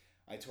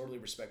I totally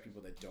respect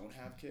people that don't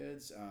have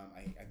kids.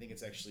 I think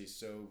it's actually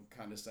so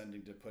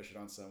condescending to push it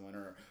on someone,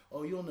 or,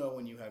 oh, you'll know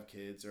when you have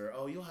kids, or,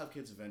 oh, you'll have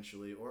kids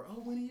eventually, or,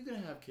 oh, when are you going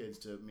to have kids,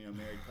 to,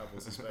 married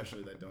couples,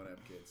 especially that don't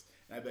have kids.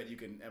 And I bet you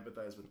can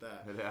empathize with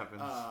that. It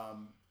happens.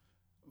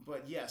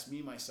 But yes,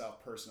 me,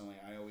 myself, personally,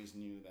 I always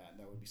knew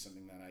that would be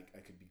something that I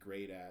could be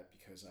great at,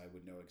 because I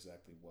would know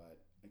exactly what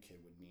a kid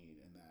would need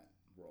in that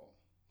role.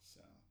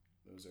 So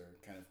those are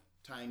kind of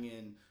tying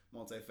in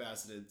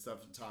multifaceted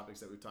topics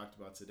that we've talked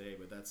about today,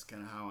 but that's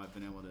kind of how I've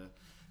been able to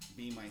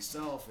be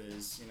myself.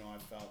 Is, I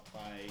felt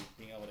by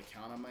being able to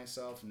count on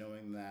myself,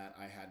 knowing that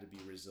I had to be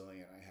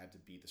resilient, I had to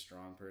be the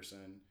strong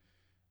person,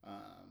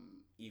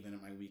 even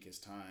at my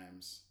weakest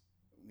times.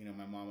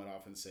 My mom would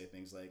often say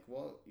things like,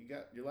 well,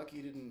 you're lucky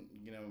you didn't,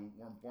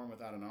 weren't born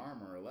without an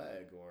arm or a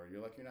leg, or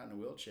you're lucky you're not in a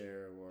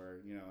wheelchair, or,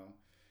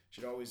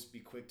 she'd always be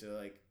quick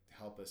to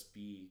help us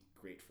be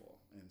grateful.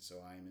 And so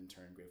I'm in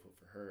turn grateful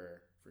for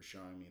her for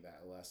showing me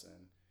that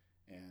lesson.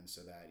 And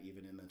so that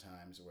even in the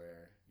times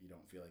where you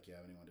don't feel like you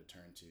have anyone to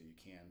turn to, you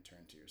can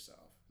turn to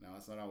yourself. Now,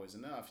 it's not always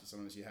enough.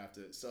 Sometimes you have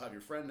to still have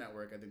your friend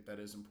network. I think that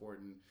is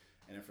important.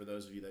 And for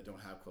those of you that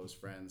don't have close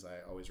friends,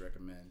 I always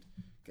recommend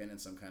getting in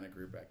some kind of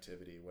group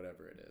activity,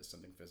 whatever it is.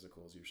 Something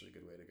physical is usually a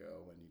good way to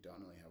go when you don't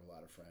really have a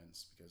lot of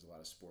friends, because a lot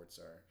of sports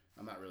are,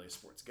 I'm not really a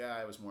sports guy.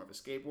 I was more of a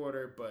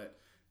skateboarder, but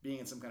being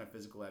in some kind of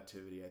physical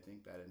activity, I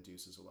think that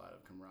induces a lot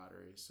of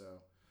camaraderie.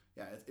 So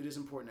yeah, it is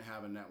important to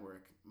have a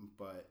network,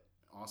 but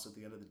also at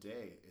the end of the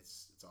day,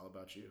 it's all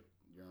about you,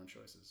 your own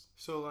choices.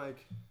 So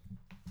like,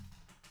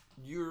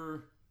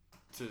 you're,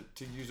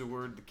 to use a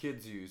word the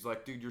kids use,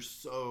 like, dude, you're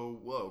so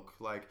woke.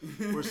 Like,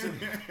 we're sitting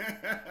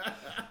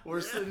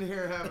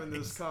here having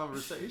this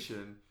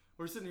conversation.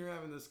 We're sitting here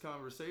having this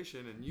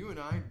conversation, and you and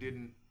I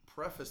didn't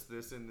preface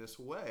this in this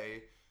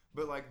way,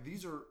 but like,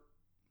 these are,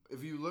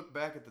 if you look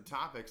back at the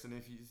topics, and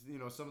if you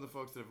know some of the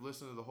folks that have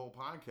listened to the whole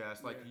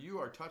podcast, like, you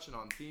are touching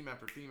on theme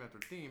after theme after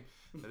theme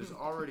that is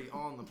already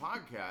on the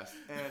podcast.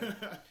 And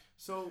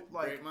so,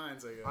 like, great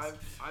minds, I guess.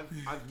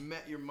 I've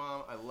met your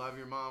mom. I love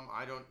your mom.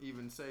 I don't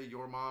even say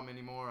your mom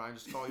anymore. I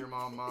just call your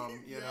mom.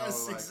 You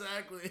yes, know, like,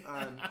 exactly.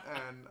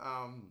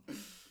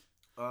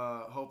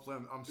 Hopefully,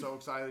 I'm so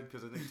excited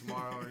because I think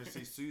tomorrow we're gonna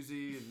see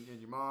Susie and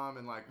your mom,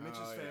 and like,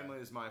 Mitch's family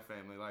is my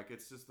family. Like,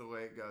 it's just the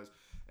way it goes.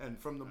 And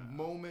from the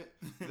moment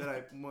that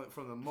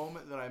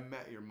I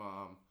met your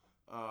mom,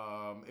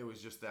 it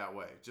was just that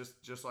way.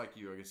 Just like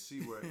you, I can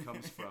see where it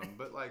comes from.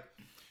 But like,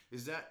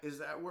 is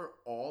that where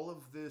all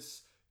of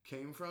this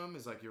came from?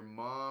 Is like your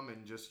mom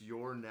and just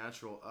your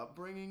natural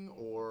upbringing,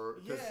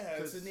 or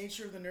it's the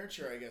nature of the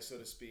nurture, I guess, so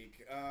to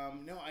speak.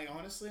 No, I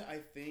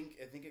think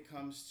it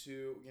comes to,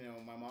 you know,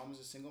 my mom was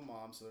a single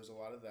mom, so there's a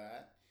lot of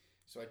that.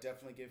 So I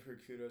definitely give her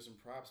kudos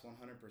and props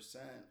 100%.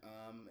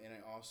 And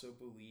I also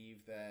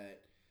believe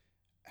that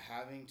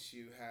having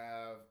to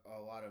have a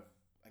lot of,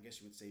 I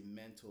guess you would say,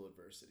 mental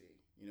adversity,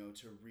 you know,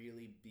 to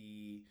really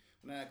be,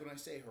 when I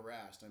say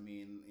harassed, I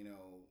mean, you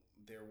know,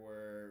 there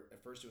were,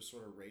 at first it was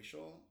sort of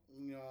racial,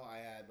 you know, I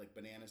had like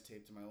bananas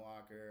taped to my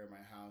locker,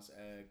 my house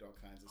egged, all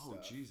kinds of stuff.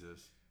 Oh,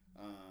 Jesus.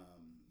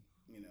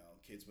 You know,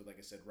 kids would, like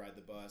I said, ride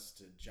the bus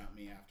to jump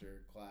me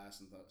after class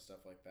and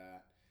stuff like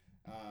that.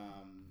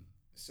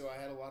 So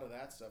I had a lot of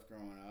that stuff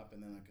growing up,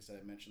 and then, like I said,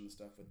 I mentioned the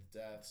stuff with the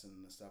deaths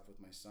and the stuff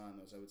with my son.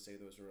 I would say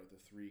those were the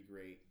three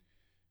great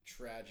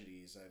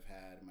tragedies I've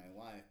had in my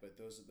life. But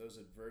those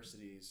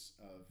adversities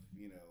of,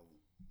 you know,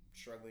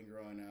 struggling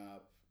growing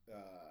up,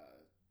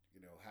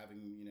 you know,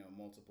 having, you know,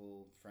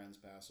 multiple friends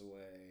pass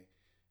away,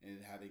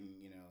 and having,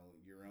 you know,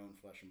 your own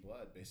flesh and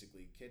blood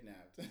basically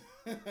kidnapped,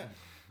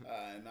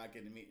 and not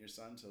getting to meet your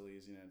son till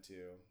he's, you know, 2.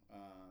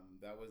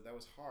 That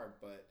was hard.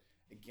 But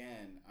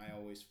again, I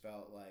always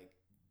felt like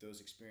those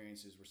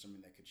experiences were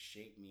something that could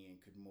shape me and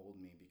could mold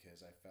me,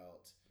 because I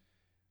felt,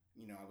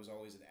 you know, I was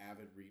always an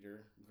avid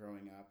reader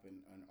growing up,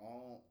 and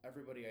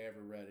everybody I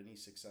ever read, any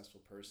successful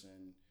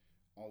person,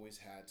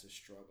 always had to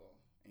struggle.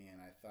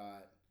 And I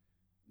thought,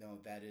 no,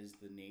 that is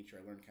the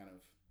nature. I learned kind of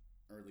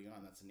early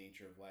on, that's the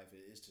nature of life.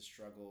 It is to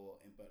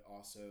struggle, but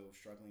also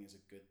struggling is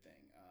a good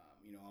thing.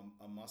 You know,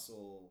 a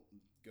muscle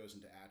goes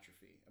into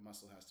atrophy. A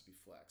muscle has to be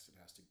flexed.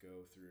 It has to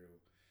go through,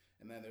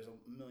 and then there's a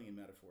million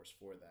metaphors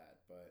for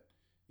that. But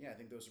yeah, I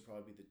think those would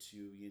probably be the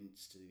two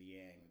yins to the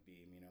yang. Would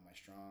be, you know, my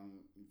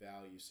strong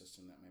value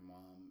system that my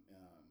mom,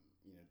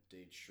 you know,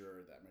 made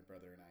sure that my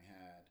brother and I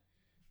had,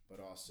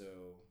 but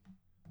also,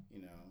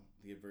 you know,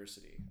 the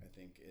adversity. I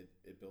think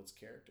it builds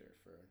character,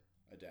 for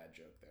a dad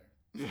joke there.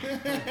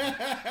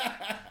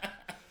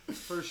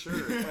 For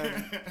sure,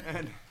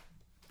 and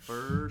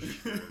for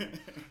sure,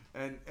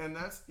 and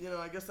that's, you know,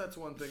 I guess that's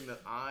one thing that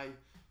I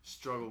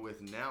struggle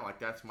with now. Like,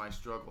 that's my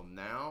struggle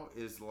now,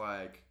 is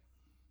like,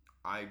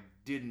 I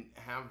didn't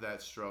have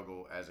that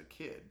struggle as a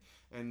kid.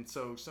 And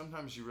so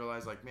sometimes you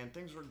realize, like, man,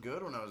 things were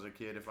good when I was a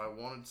kid. If I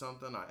wanted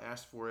something, I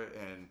asked for it,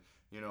 and,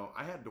 you know,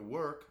 I had to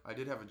work. I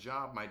did have a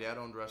job. My dad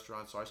owned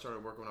restaurants, so I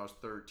started working when I was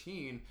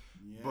 13.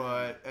 Yeah.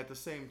 But at the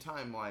same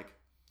time, like,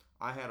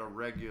 I had a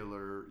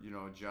regular, you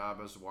know, job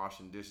as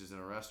washing dishes in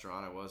a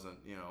restaurant. I wasn't,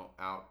 you know,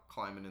 out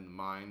climbing in the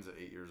mines at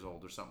 8 years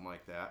old or something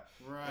like that.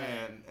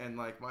 Right. And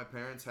like, my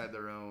parents had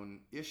their own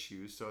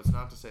issues, so it's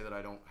not to say that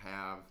I don't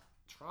have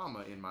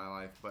trauma in my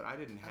life, but I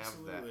didn't have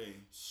that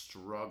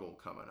struggle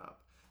coming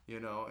up, you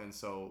know. And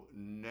so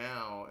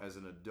now, as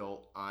an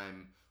adult,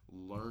 I'm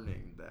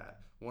learning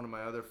that. One of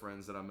my other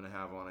friends that I'm going to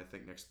have on, I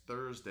think next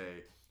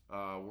Thursday,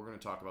 we're going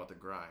to talk about the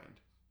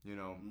grind, you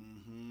know.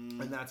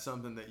 And that's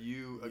something that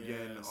you,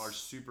 again, are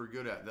super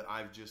good at, that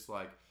I've just,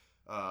 like,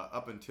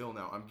 up until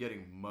now, I'm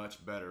getting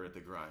much better at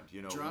the grind,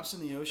 you know. Drops in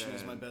the ocean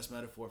is my best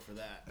metaphor for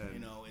that. You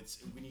know, it's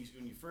when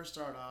you first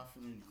start off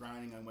and you're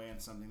grinding away on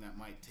something that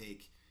might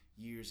take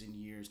years and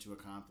years to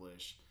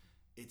accomplish,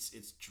 it's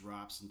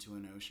drops into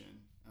an ocean.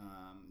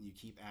 You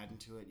keep adding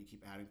to it,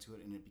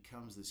 and it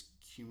becomes this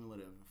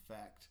cumulative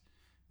effect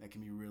that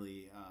can be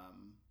really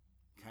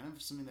kind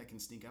of something that can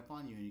sneak up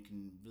on you, and you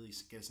can really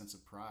get a sense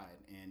of pride,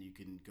 and you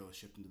can go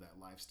shift into that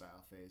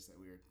lifestyle phase that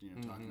we were, you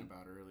know, talking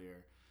about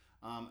earlier.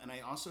 And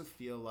I also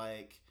feel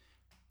like,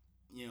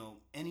 you know,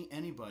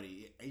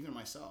 anybody, even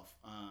myself,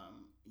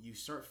 you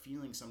start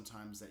feeling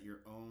sometimes that your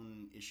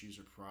own issues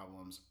or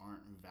problems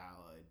aren't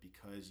valid,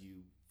 because you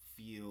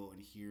feel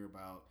and hear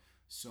about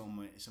so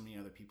many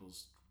other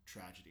people's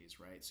tragedies,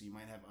 right? So you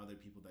might have other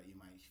people that you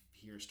might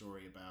hear a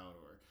story about,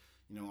 or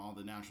all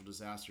the natural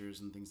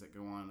disasters and things that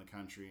go on in the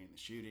country, and the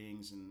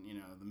shootings, and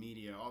the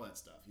media, all that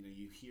stuff.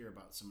 You hear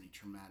about so many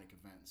traumatic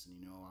events,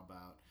 and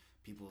about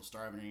people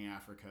starving in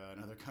Africa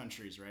and other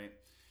countries, right?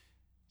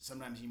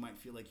 Sometimes you might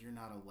feel like you're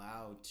not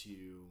allowed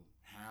to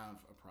have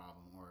a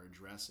problem or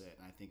address it,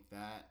 and I think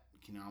that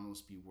can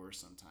almost be worse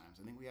sometimes.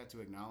 I think we have to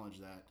acknowledge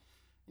that,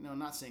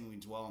 not saying we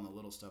dwell on the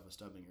little stuff of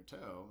stubbing your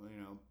toe,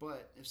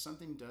 but if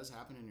something does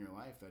happen in your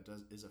life that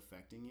is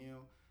affecting you,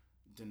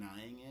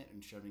 denying it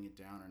and shoving it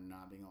down or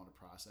not being able to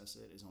process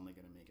it is only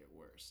going to make it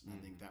worse. And I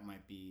think that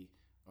might be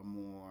a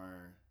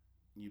more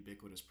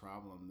ubiquitous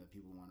problem that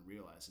people want to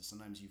realize, is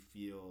sometimes you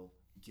feel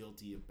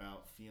guilty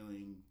about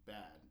feeling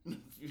bad.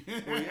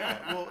 Well,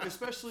 yeah. Well,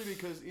 especially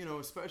because,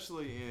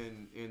 especially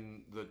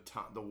in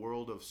the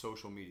world of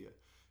social media,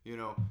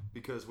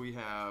 because we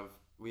have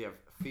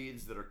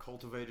feeds that are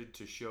cultivated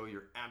to show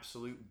your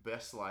absolute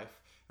best life,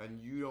 and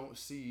you don't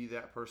see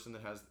that person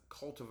that has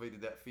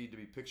cultivated that feed to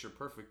be picture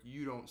perfect.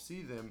 You don't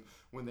see them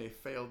when they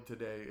failed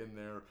today and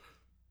they're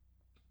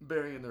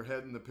burying their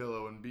head in the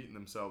pillow and beating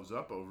themselves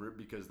up over it,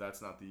 because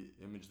that's not the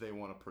image they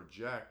want to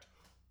project.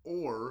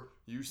 Or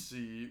you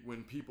see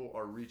when people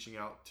are reaching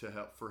out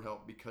for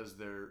help because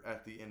they're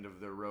at the end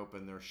of their rope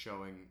and they're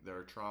showing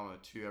their trauma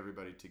to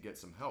everybody to get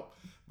some help,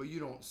 but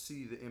you don't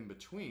see the in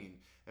between.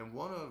 And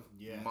one of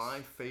my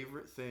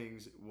favorite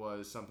things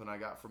was something I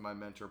got from my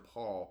mentor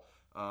Paul,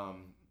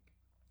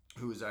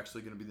 who is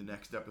actually going to be the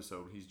next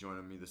episode. He's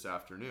joining me this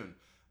afternoon.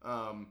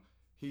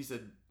 He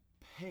said,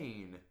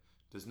 pain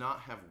does not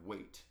have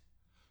weight.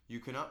 You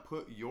cannot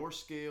put your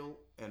scale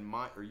and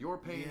your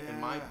pain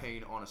and my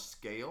pain on a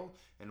scale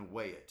and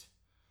weigh it.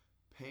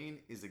 Pain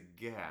is a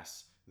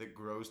gas that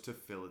grows to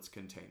fill its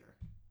container.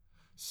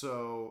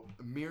 So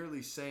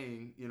merely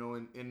saying,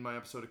 in my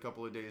episode a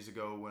couple of days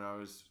ago when I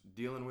was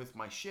dealing with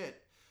my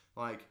shit,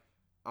 like,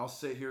 I'll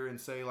sit here and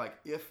say, like,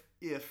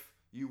 if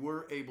you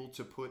were able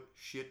to put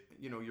shit,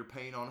 your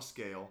pain on a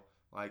scale,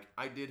 like,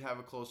 I did have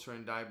a close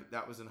friend die, but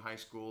that was in high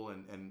school,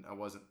 and I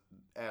wasn't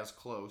as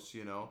close,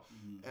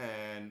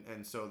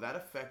 and so that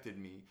affected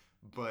me.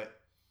 But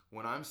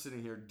when I'm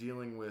sitting here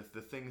dealing with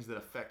the things that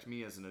affect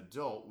me as an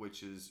adult,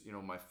 which is,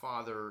 my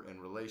father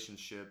and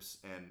relationships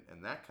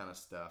and that kind of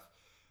stuff,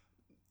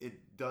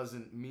 it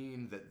doesn't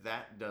mean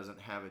that doesn't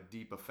have a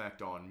deep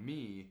effect on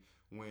me.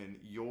 When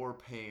your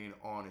pain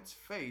on its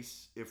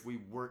face, if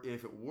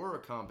it were a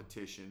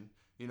competition,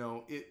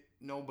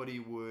 nobody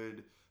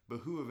would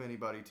behoove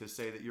anybody to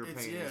say that your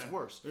pain is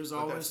worse. There's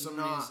always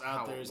somebody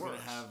out there who's going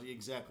to have,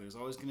 exactly. There's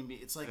always going to be,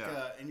 it's like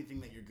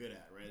anything that you're good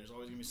at, right? There's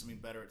always going to be somebody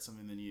better at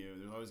something than you.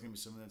 There's always going to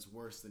be someone that's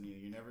worse than you.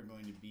 You're never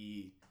going to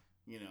be,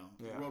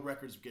 world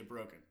records get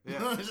broken.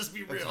 Yeah. Let's just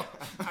be real.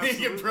 They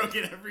get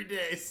broken every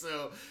day.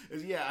 So,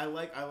 I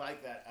like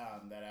that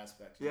that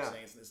aspect. You're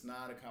saying it's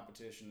not a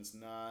competition. It's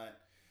not,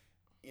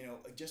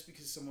 just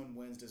because someone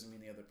wins doesn't mean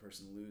the other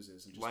person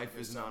loses. And just life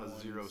is not a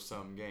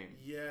zero-sum game.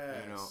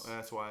 Yes. And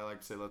that's why I like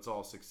to say let's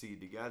all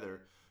succeed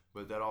together.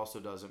 But that also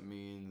doesn't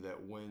mean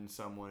that when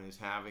someone is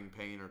having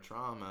pain or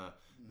trauma,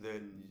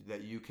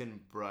 that you can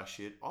brush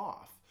it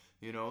off.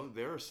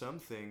 There are some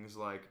things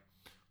like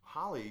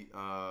Holly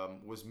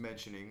was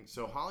mentioning.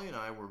 So Holly and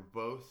I were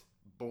both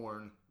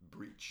born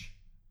breech.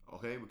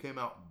 Okay, we came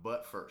out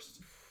butt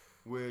first,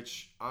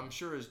 which I'm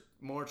sure is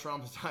more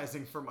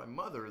traumatizing for my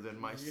mother than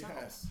myself.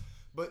 Yes.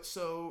 But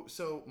so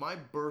my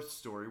birth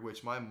story,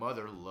 which my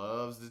mother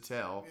loves to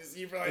tell,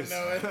 you probably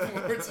know it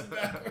forwards and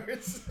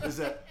backwards, is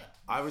that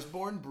I was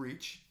born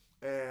breech,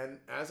 and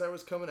as I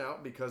was coming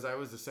out, because I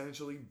was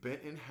essentially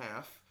bent in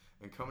half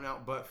and coming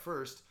out butt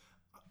first,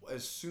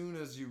 as soon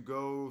as you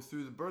go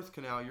through the birth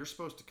canal, you're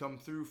supposed to come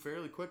through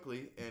fairly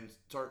quickly and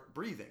start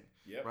breathing.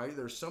 Yep. Right?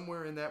 There's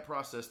somewhere in that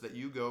process that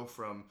you go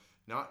from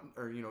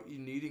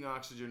needing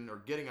oxygen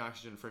or getting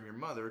oxygen from your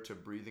mother to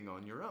breathing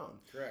on your own.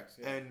 Correct.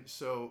 Yeah. And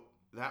so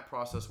that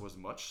process was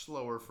much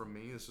slower for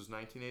me. This was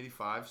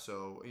 1985,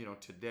 so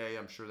today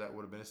I'm sure that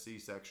would have been a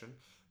C-section,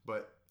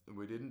 but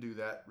we didn't do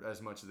that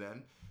as much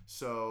then.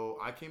 So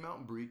I came out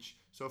in breech.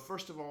 So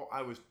first of all,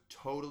 I was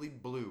totally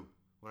blue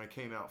when I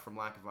came out from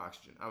lack of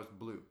oxygen. I was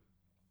blue.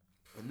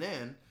 And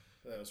then...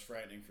 That was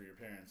frightening for your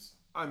parents.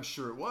 I'm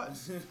sure it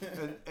was.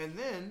 and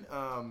then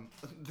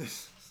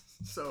this...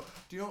 So,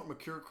 do you know what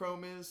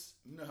mercurochrome is?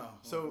 No.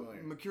 So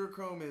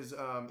mercurochrome is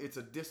it's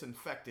a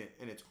disinfectant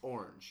and it's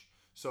orange.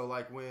 So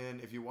like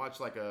if you watch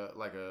like a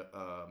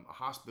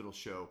hospital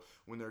show,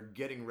 when they're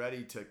getting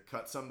ready to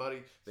cut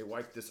somebody, they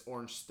wipe this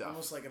orange stuff.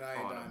 Almost like an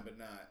iodine, but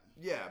not.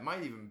 Yeah, it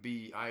might even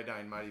be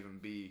iodine. Might even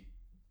be.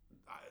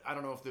 I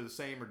don't know if they're the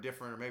same or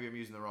different, or maybe I'm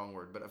using the wrong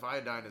word. But if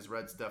iodine is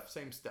red stuff,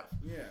 same stuff.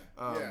 Yeah.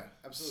 Yeah.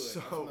 Absolutely.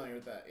 So, I'm familiar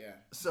with that. Yeah.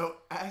 So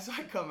as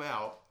I come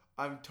out,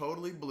 I'm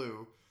totally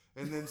blue,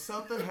 and then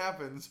something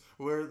happens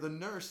where the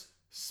nurse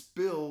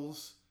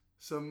spills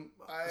some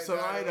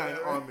iodine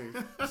on me.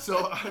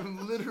 So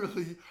I'm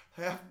literally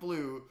half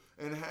blue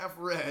and half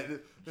red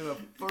in the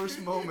first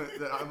moment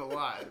that I'm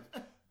alive.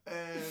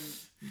 And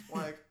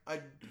like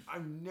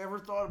I've never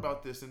thought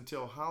about this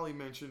until Holly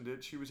mentioned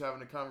it. She was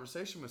having a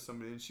conversation with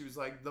somebody, and she was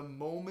like, the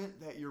moment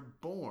that you're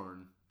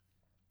born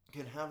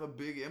can have a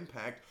big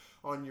impact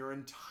on your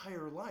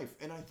entire life.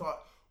 And I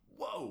thought,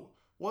 whoa,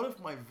 what if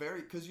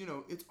because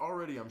it's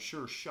already, I'm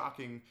sure,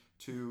 shocking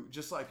to,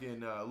 just like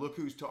in Look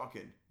Who's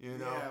Talking, Yeah,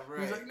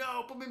 right. He's like,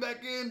 no, put me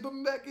back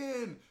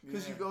in,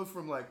 because you go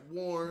from like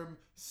warm,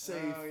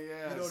 safe,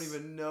 you don't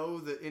even know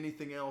that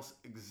anything else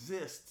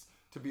exists,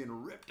 to being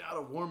ripped out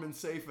of warm and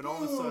safe, and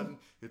all of a sudden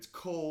it's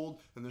cold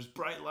and there's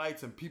bright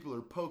lights and people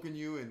are poking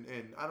you, and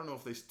I don't know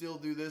if they still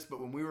do this, but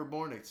when we were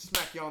born, they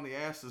smack you on the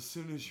ass as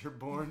soon as you're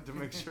born to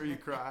make sure you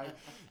cry,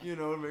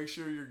 to make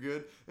sure you're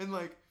good. And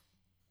like,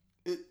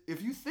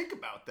 if you think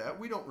about that,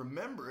 we don't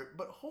remember it,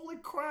 but holy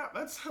crap,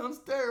 that sounds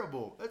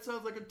terrible. That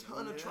sounds like a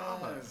ton of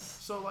trauma.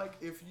 So like,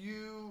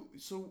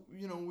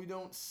 we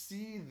don't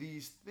see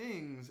these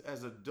things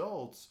as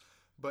adults,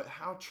 but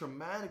how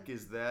traumatic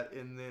is that?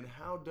 And then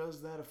how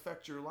does that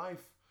affect your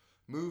life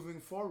moving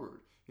forward?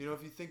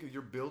 If you think of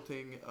you're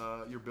building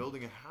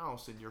a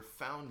house, and your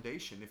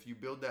foundation, if you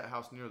build that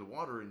house near the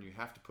water and you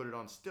have to put it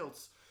on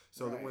stilts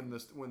so that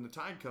when the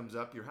tide comes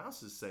up, your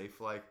house is safe,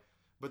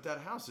 but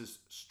that house is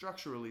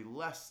structurally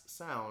less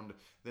sound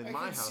than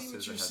my house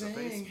is. That has a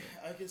basement.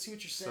 I can see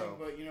what you're saying,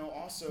 but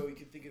also you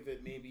can think of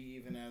it maybe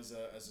even as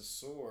a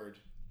sword,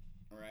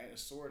 right? A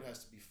sword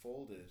has to be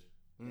folded,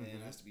 and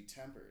it has to be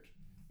tempered.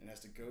 It has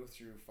to go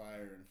through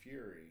fire and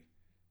fury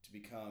to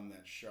become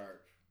that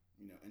sharp,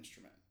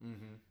 instrument.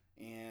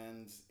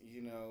 And,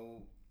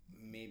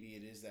 maybe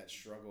it is that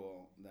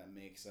struggle that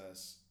makes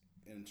us,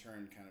 in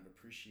turn, kind of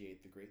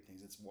appreciate the great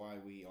things. It's why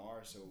we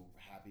are so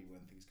happy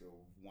when things go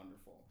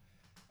wonderful.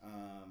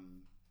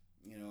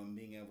 And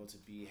being able to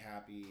be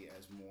happy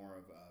as more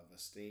of a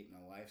state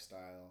and a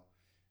lifestyle,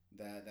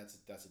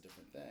 that's a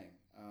different thing.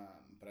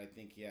 But I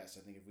think, yes,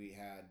 if we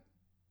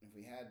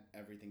had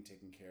everything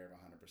taken care of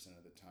 100%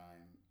 of the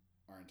time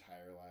our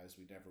entire lives,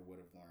 we never would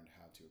have learned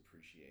how to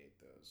appreciate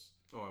those.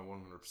 Oh, I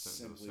 100%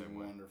 simply the same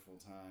wonderful way.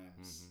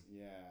 Times.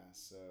 Yeah.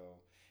 So,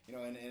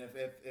 and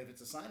if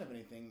it's a sign of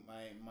anything,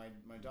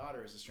 my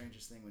daughter is the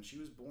strangest thing. When she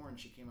was born,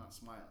 she came out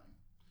smiling.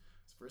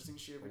 It's the first thing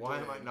she ever did. Why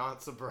am I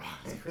not surprised?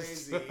 It's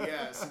crazy.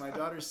 Yeah. So my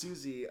daughter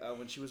Susie,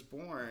 when she was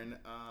born,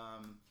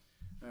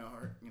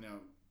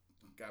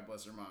 God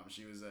bless her mom.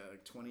 She was a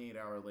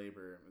 28-hour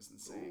labor. It was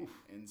insane. Oof.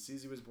 And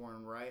Susie was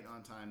born right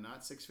on time.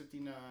 Not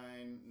 6:59,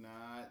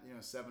 not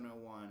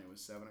 7:01. It was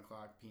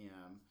 7:00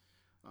 p.m.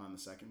 on the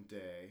second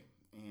day.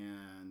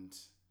 And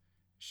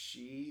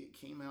she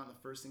came out, and the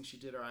first thing she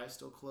did, her eyes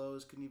still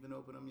closed, couldn't even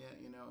open them yet,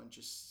 and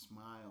just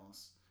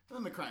smiles. And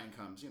then the crying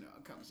comes, it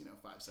comes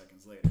 5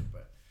 seconds later.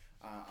 But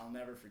I'll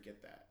never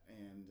forget that.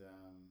 And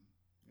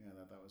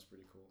that was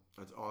pretty cool.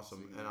 That's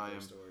awesome. And I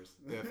am stories.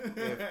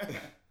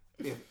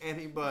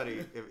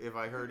 If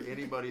I heard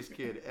anybody's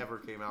kid ever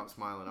came out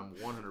smiling, I'm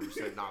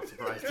 100% not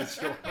surprised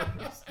it's yours.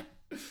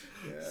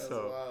 Yeah, it was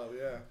wild.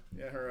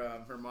 Yeah.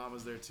 Her mom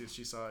was there too.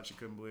 She saw it. She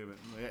couldn't believe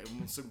it.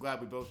 I'm so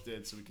glad we both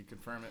did, so we could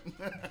confirm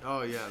it.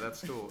 Oh yeah,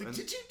 that's cool. Did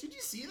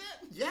you see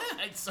that? Yeah,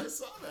 I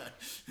saw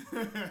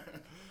that.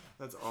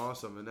 That's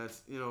awesome, and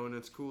that's and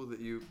it's cool that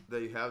you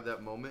have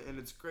that moment, and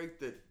it's great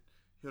that.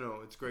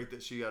 It's great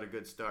that she got a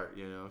good start.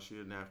 She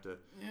didn't have to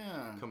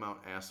come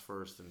out ass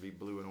first and be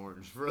blue and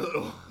orange for a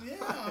little.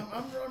 Yeah,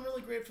 I'm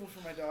really grateful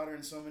for my daughter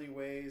in so many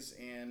ways,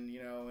 and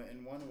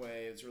in one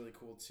way, it's really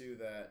cool too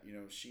that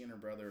she and her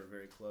brother are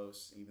very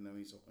close. Even though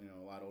he's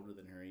a lot older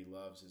than her, he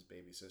loves his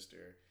baby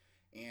sister,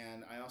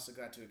 and I also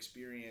got to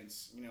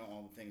experience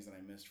all the things that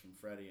I missed from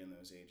Freddie in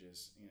those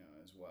ages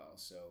as well.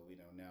 So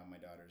now my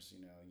daughter's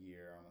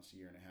almost a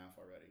year and a half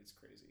already. It's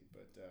crazy,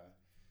 but.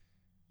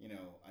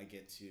 I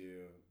get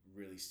to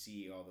really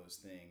see all those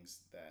things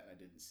that I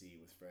didn't see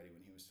with Freddie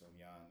when he was so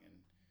young.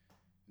 And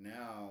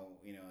now,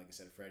 like I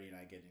said, Freddie and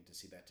I getting to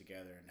see that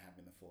together and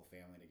having the full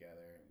family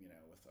together,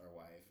 with our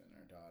wife and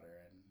our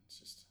daughter. And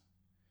it's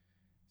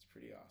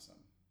pretty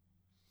awesome.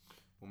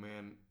 Well,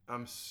 man,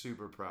 I'm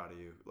super proud of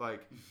you.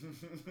 Like,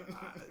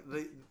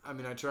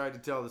 I tried to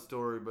tell the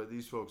story, but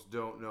these folks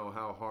don't know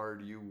how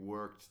hard you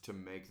worked to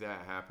make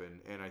that happen.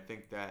 And I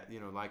think that,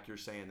 like you're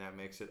saying, that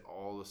makes it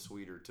all the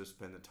sweeter to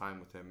spend the time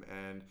with him.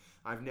 And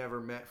I've never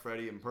met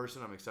Freddie in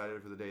person. I'm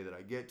excited for the day that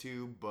I get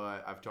to,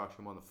 but I've talked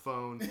to him on the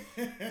phone.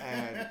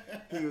 And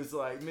he was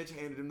like, Mitch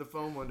handed him the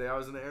phone one day. I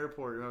was in the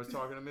airport and I was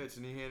talking to Mitch,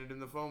 and he handed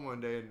him the phone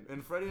one day.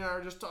 And Freddie and I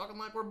were just talking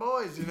like we're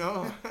boys,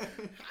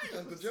 Hi,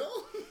 Uncle Joe.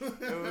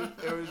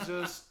 It was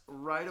just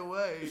right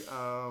away.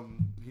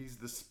 He's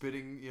the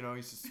spitting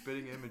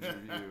image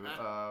of you,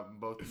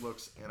 both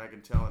looks and I can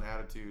tell an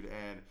attitude,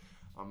 and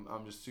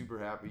I'm just super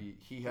happy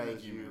he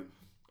has you.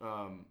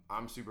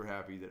 I'm super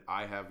happy that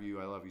I have you.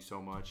 I love you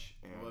so much,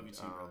 and I love you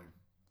too, brother.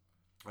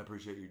 I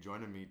appreciate you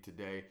joining me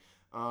today.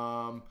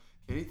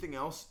 Anything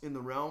else in the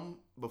realm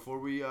before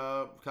we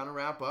kind of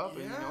wrap up?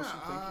 Yeah, anything else you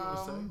think you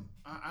want to say?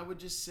 I would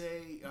just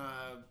say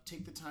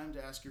take the time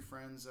to ask your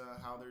friends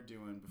how they're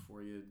doing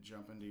before you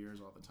jump into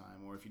yours all the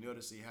time. Or if you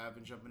notice that you have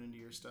been jumping into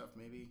your stuff,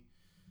 maybe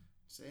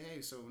say,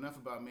 hey, so enough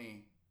about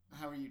me.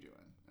 How are you doing?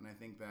 And I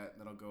think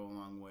that'll go a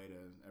long way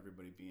to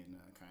everybody being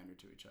kinder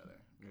to each other.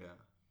 Yeah.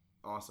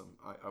 Awesome.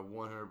 I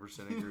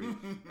 100% agree.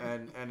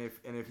 and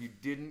if you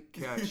didn't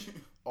catch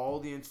all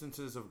the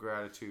instances of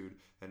gratitude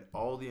and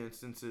all the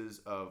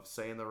instances of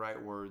saying the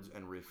right words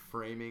and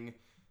reframing,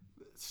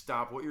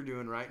 stop what you're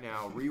doing right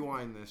now,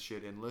 rewind this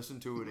shit and listen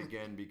to it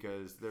again,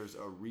 because there's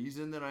a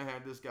reason that I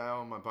had this guy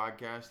on my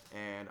podcast,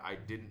 and I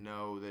didn't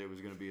know that it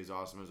was going to be as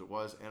awesome as it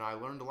was, and I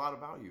learned a lot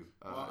about you.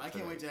 Well, I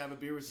can't wait to have a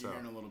beer with you here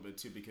in a little bit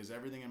too, because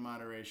everything in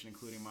moderation,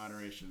 including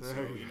moderation.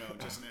 So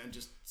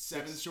just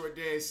 6 short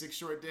days. 6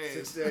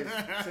 days.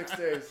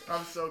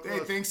 I'm so close.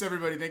 Hey, thanks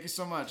everybody. Thank you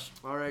so much.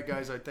 All right,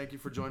 guys. I thank you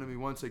for joining me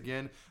once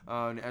again.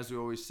 And as we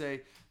always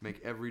say, make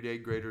every day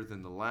greater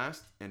than the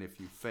last, and if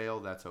you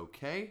fail, that's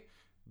okay,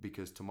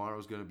 because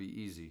tomorrow's going to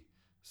be easy.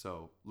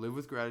 So live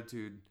with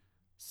gratitude,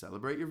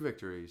 celebrate your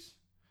victories,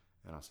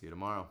 and I'll see you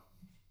tomorrow.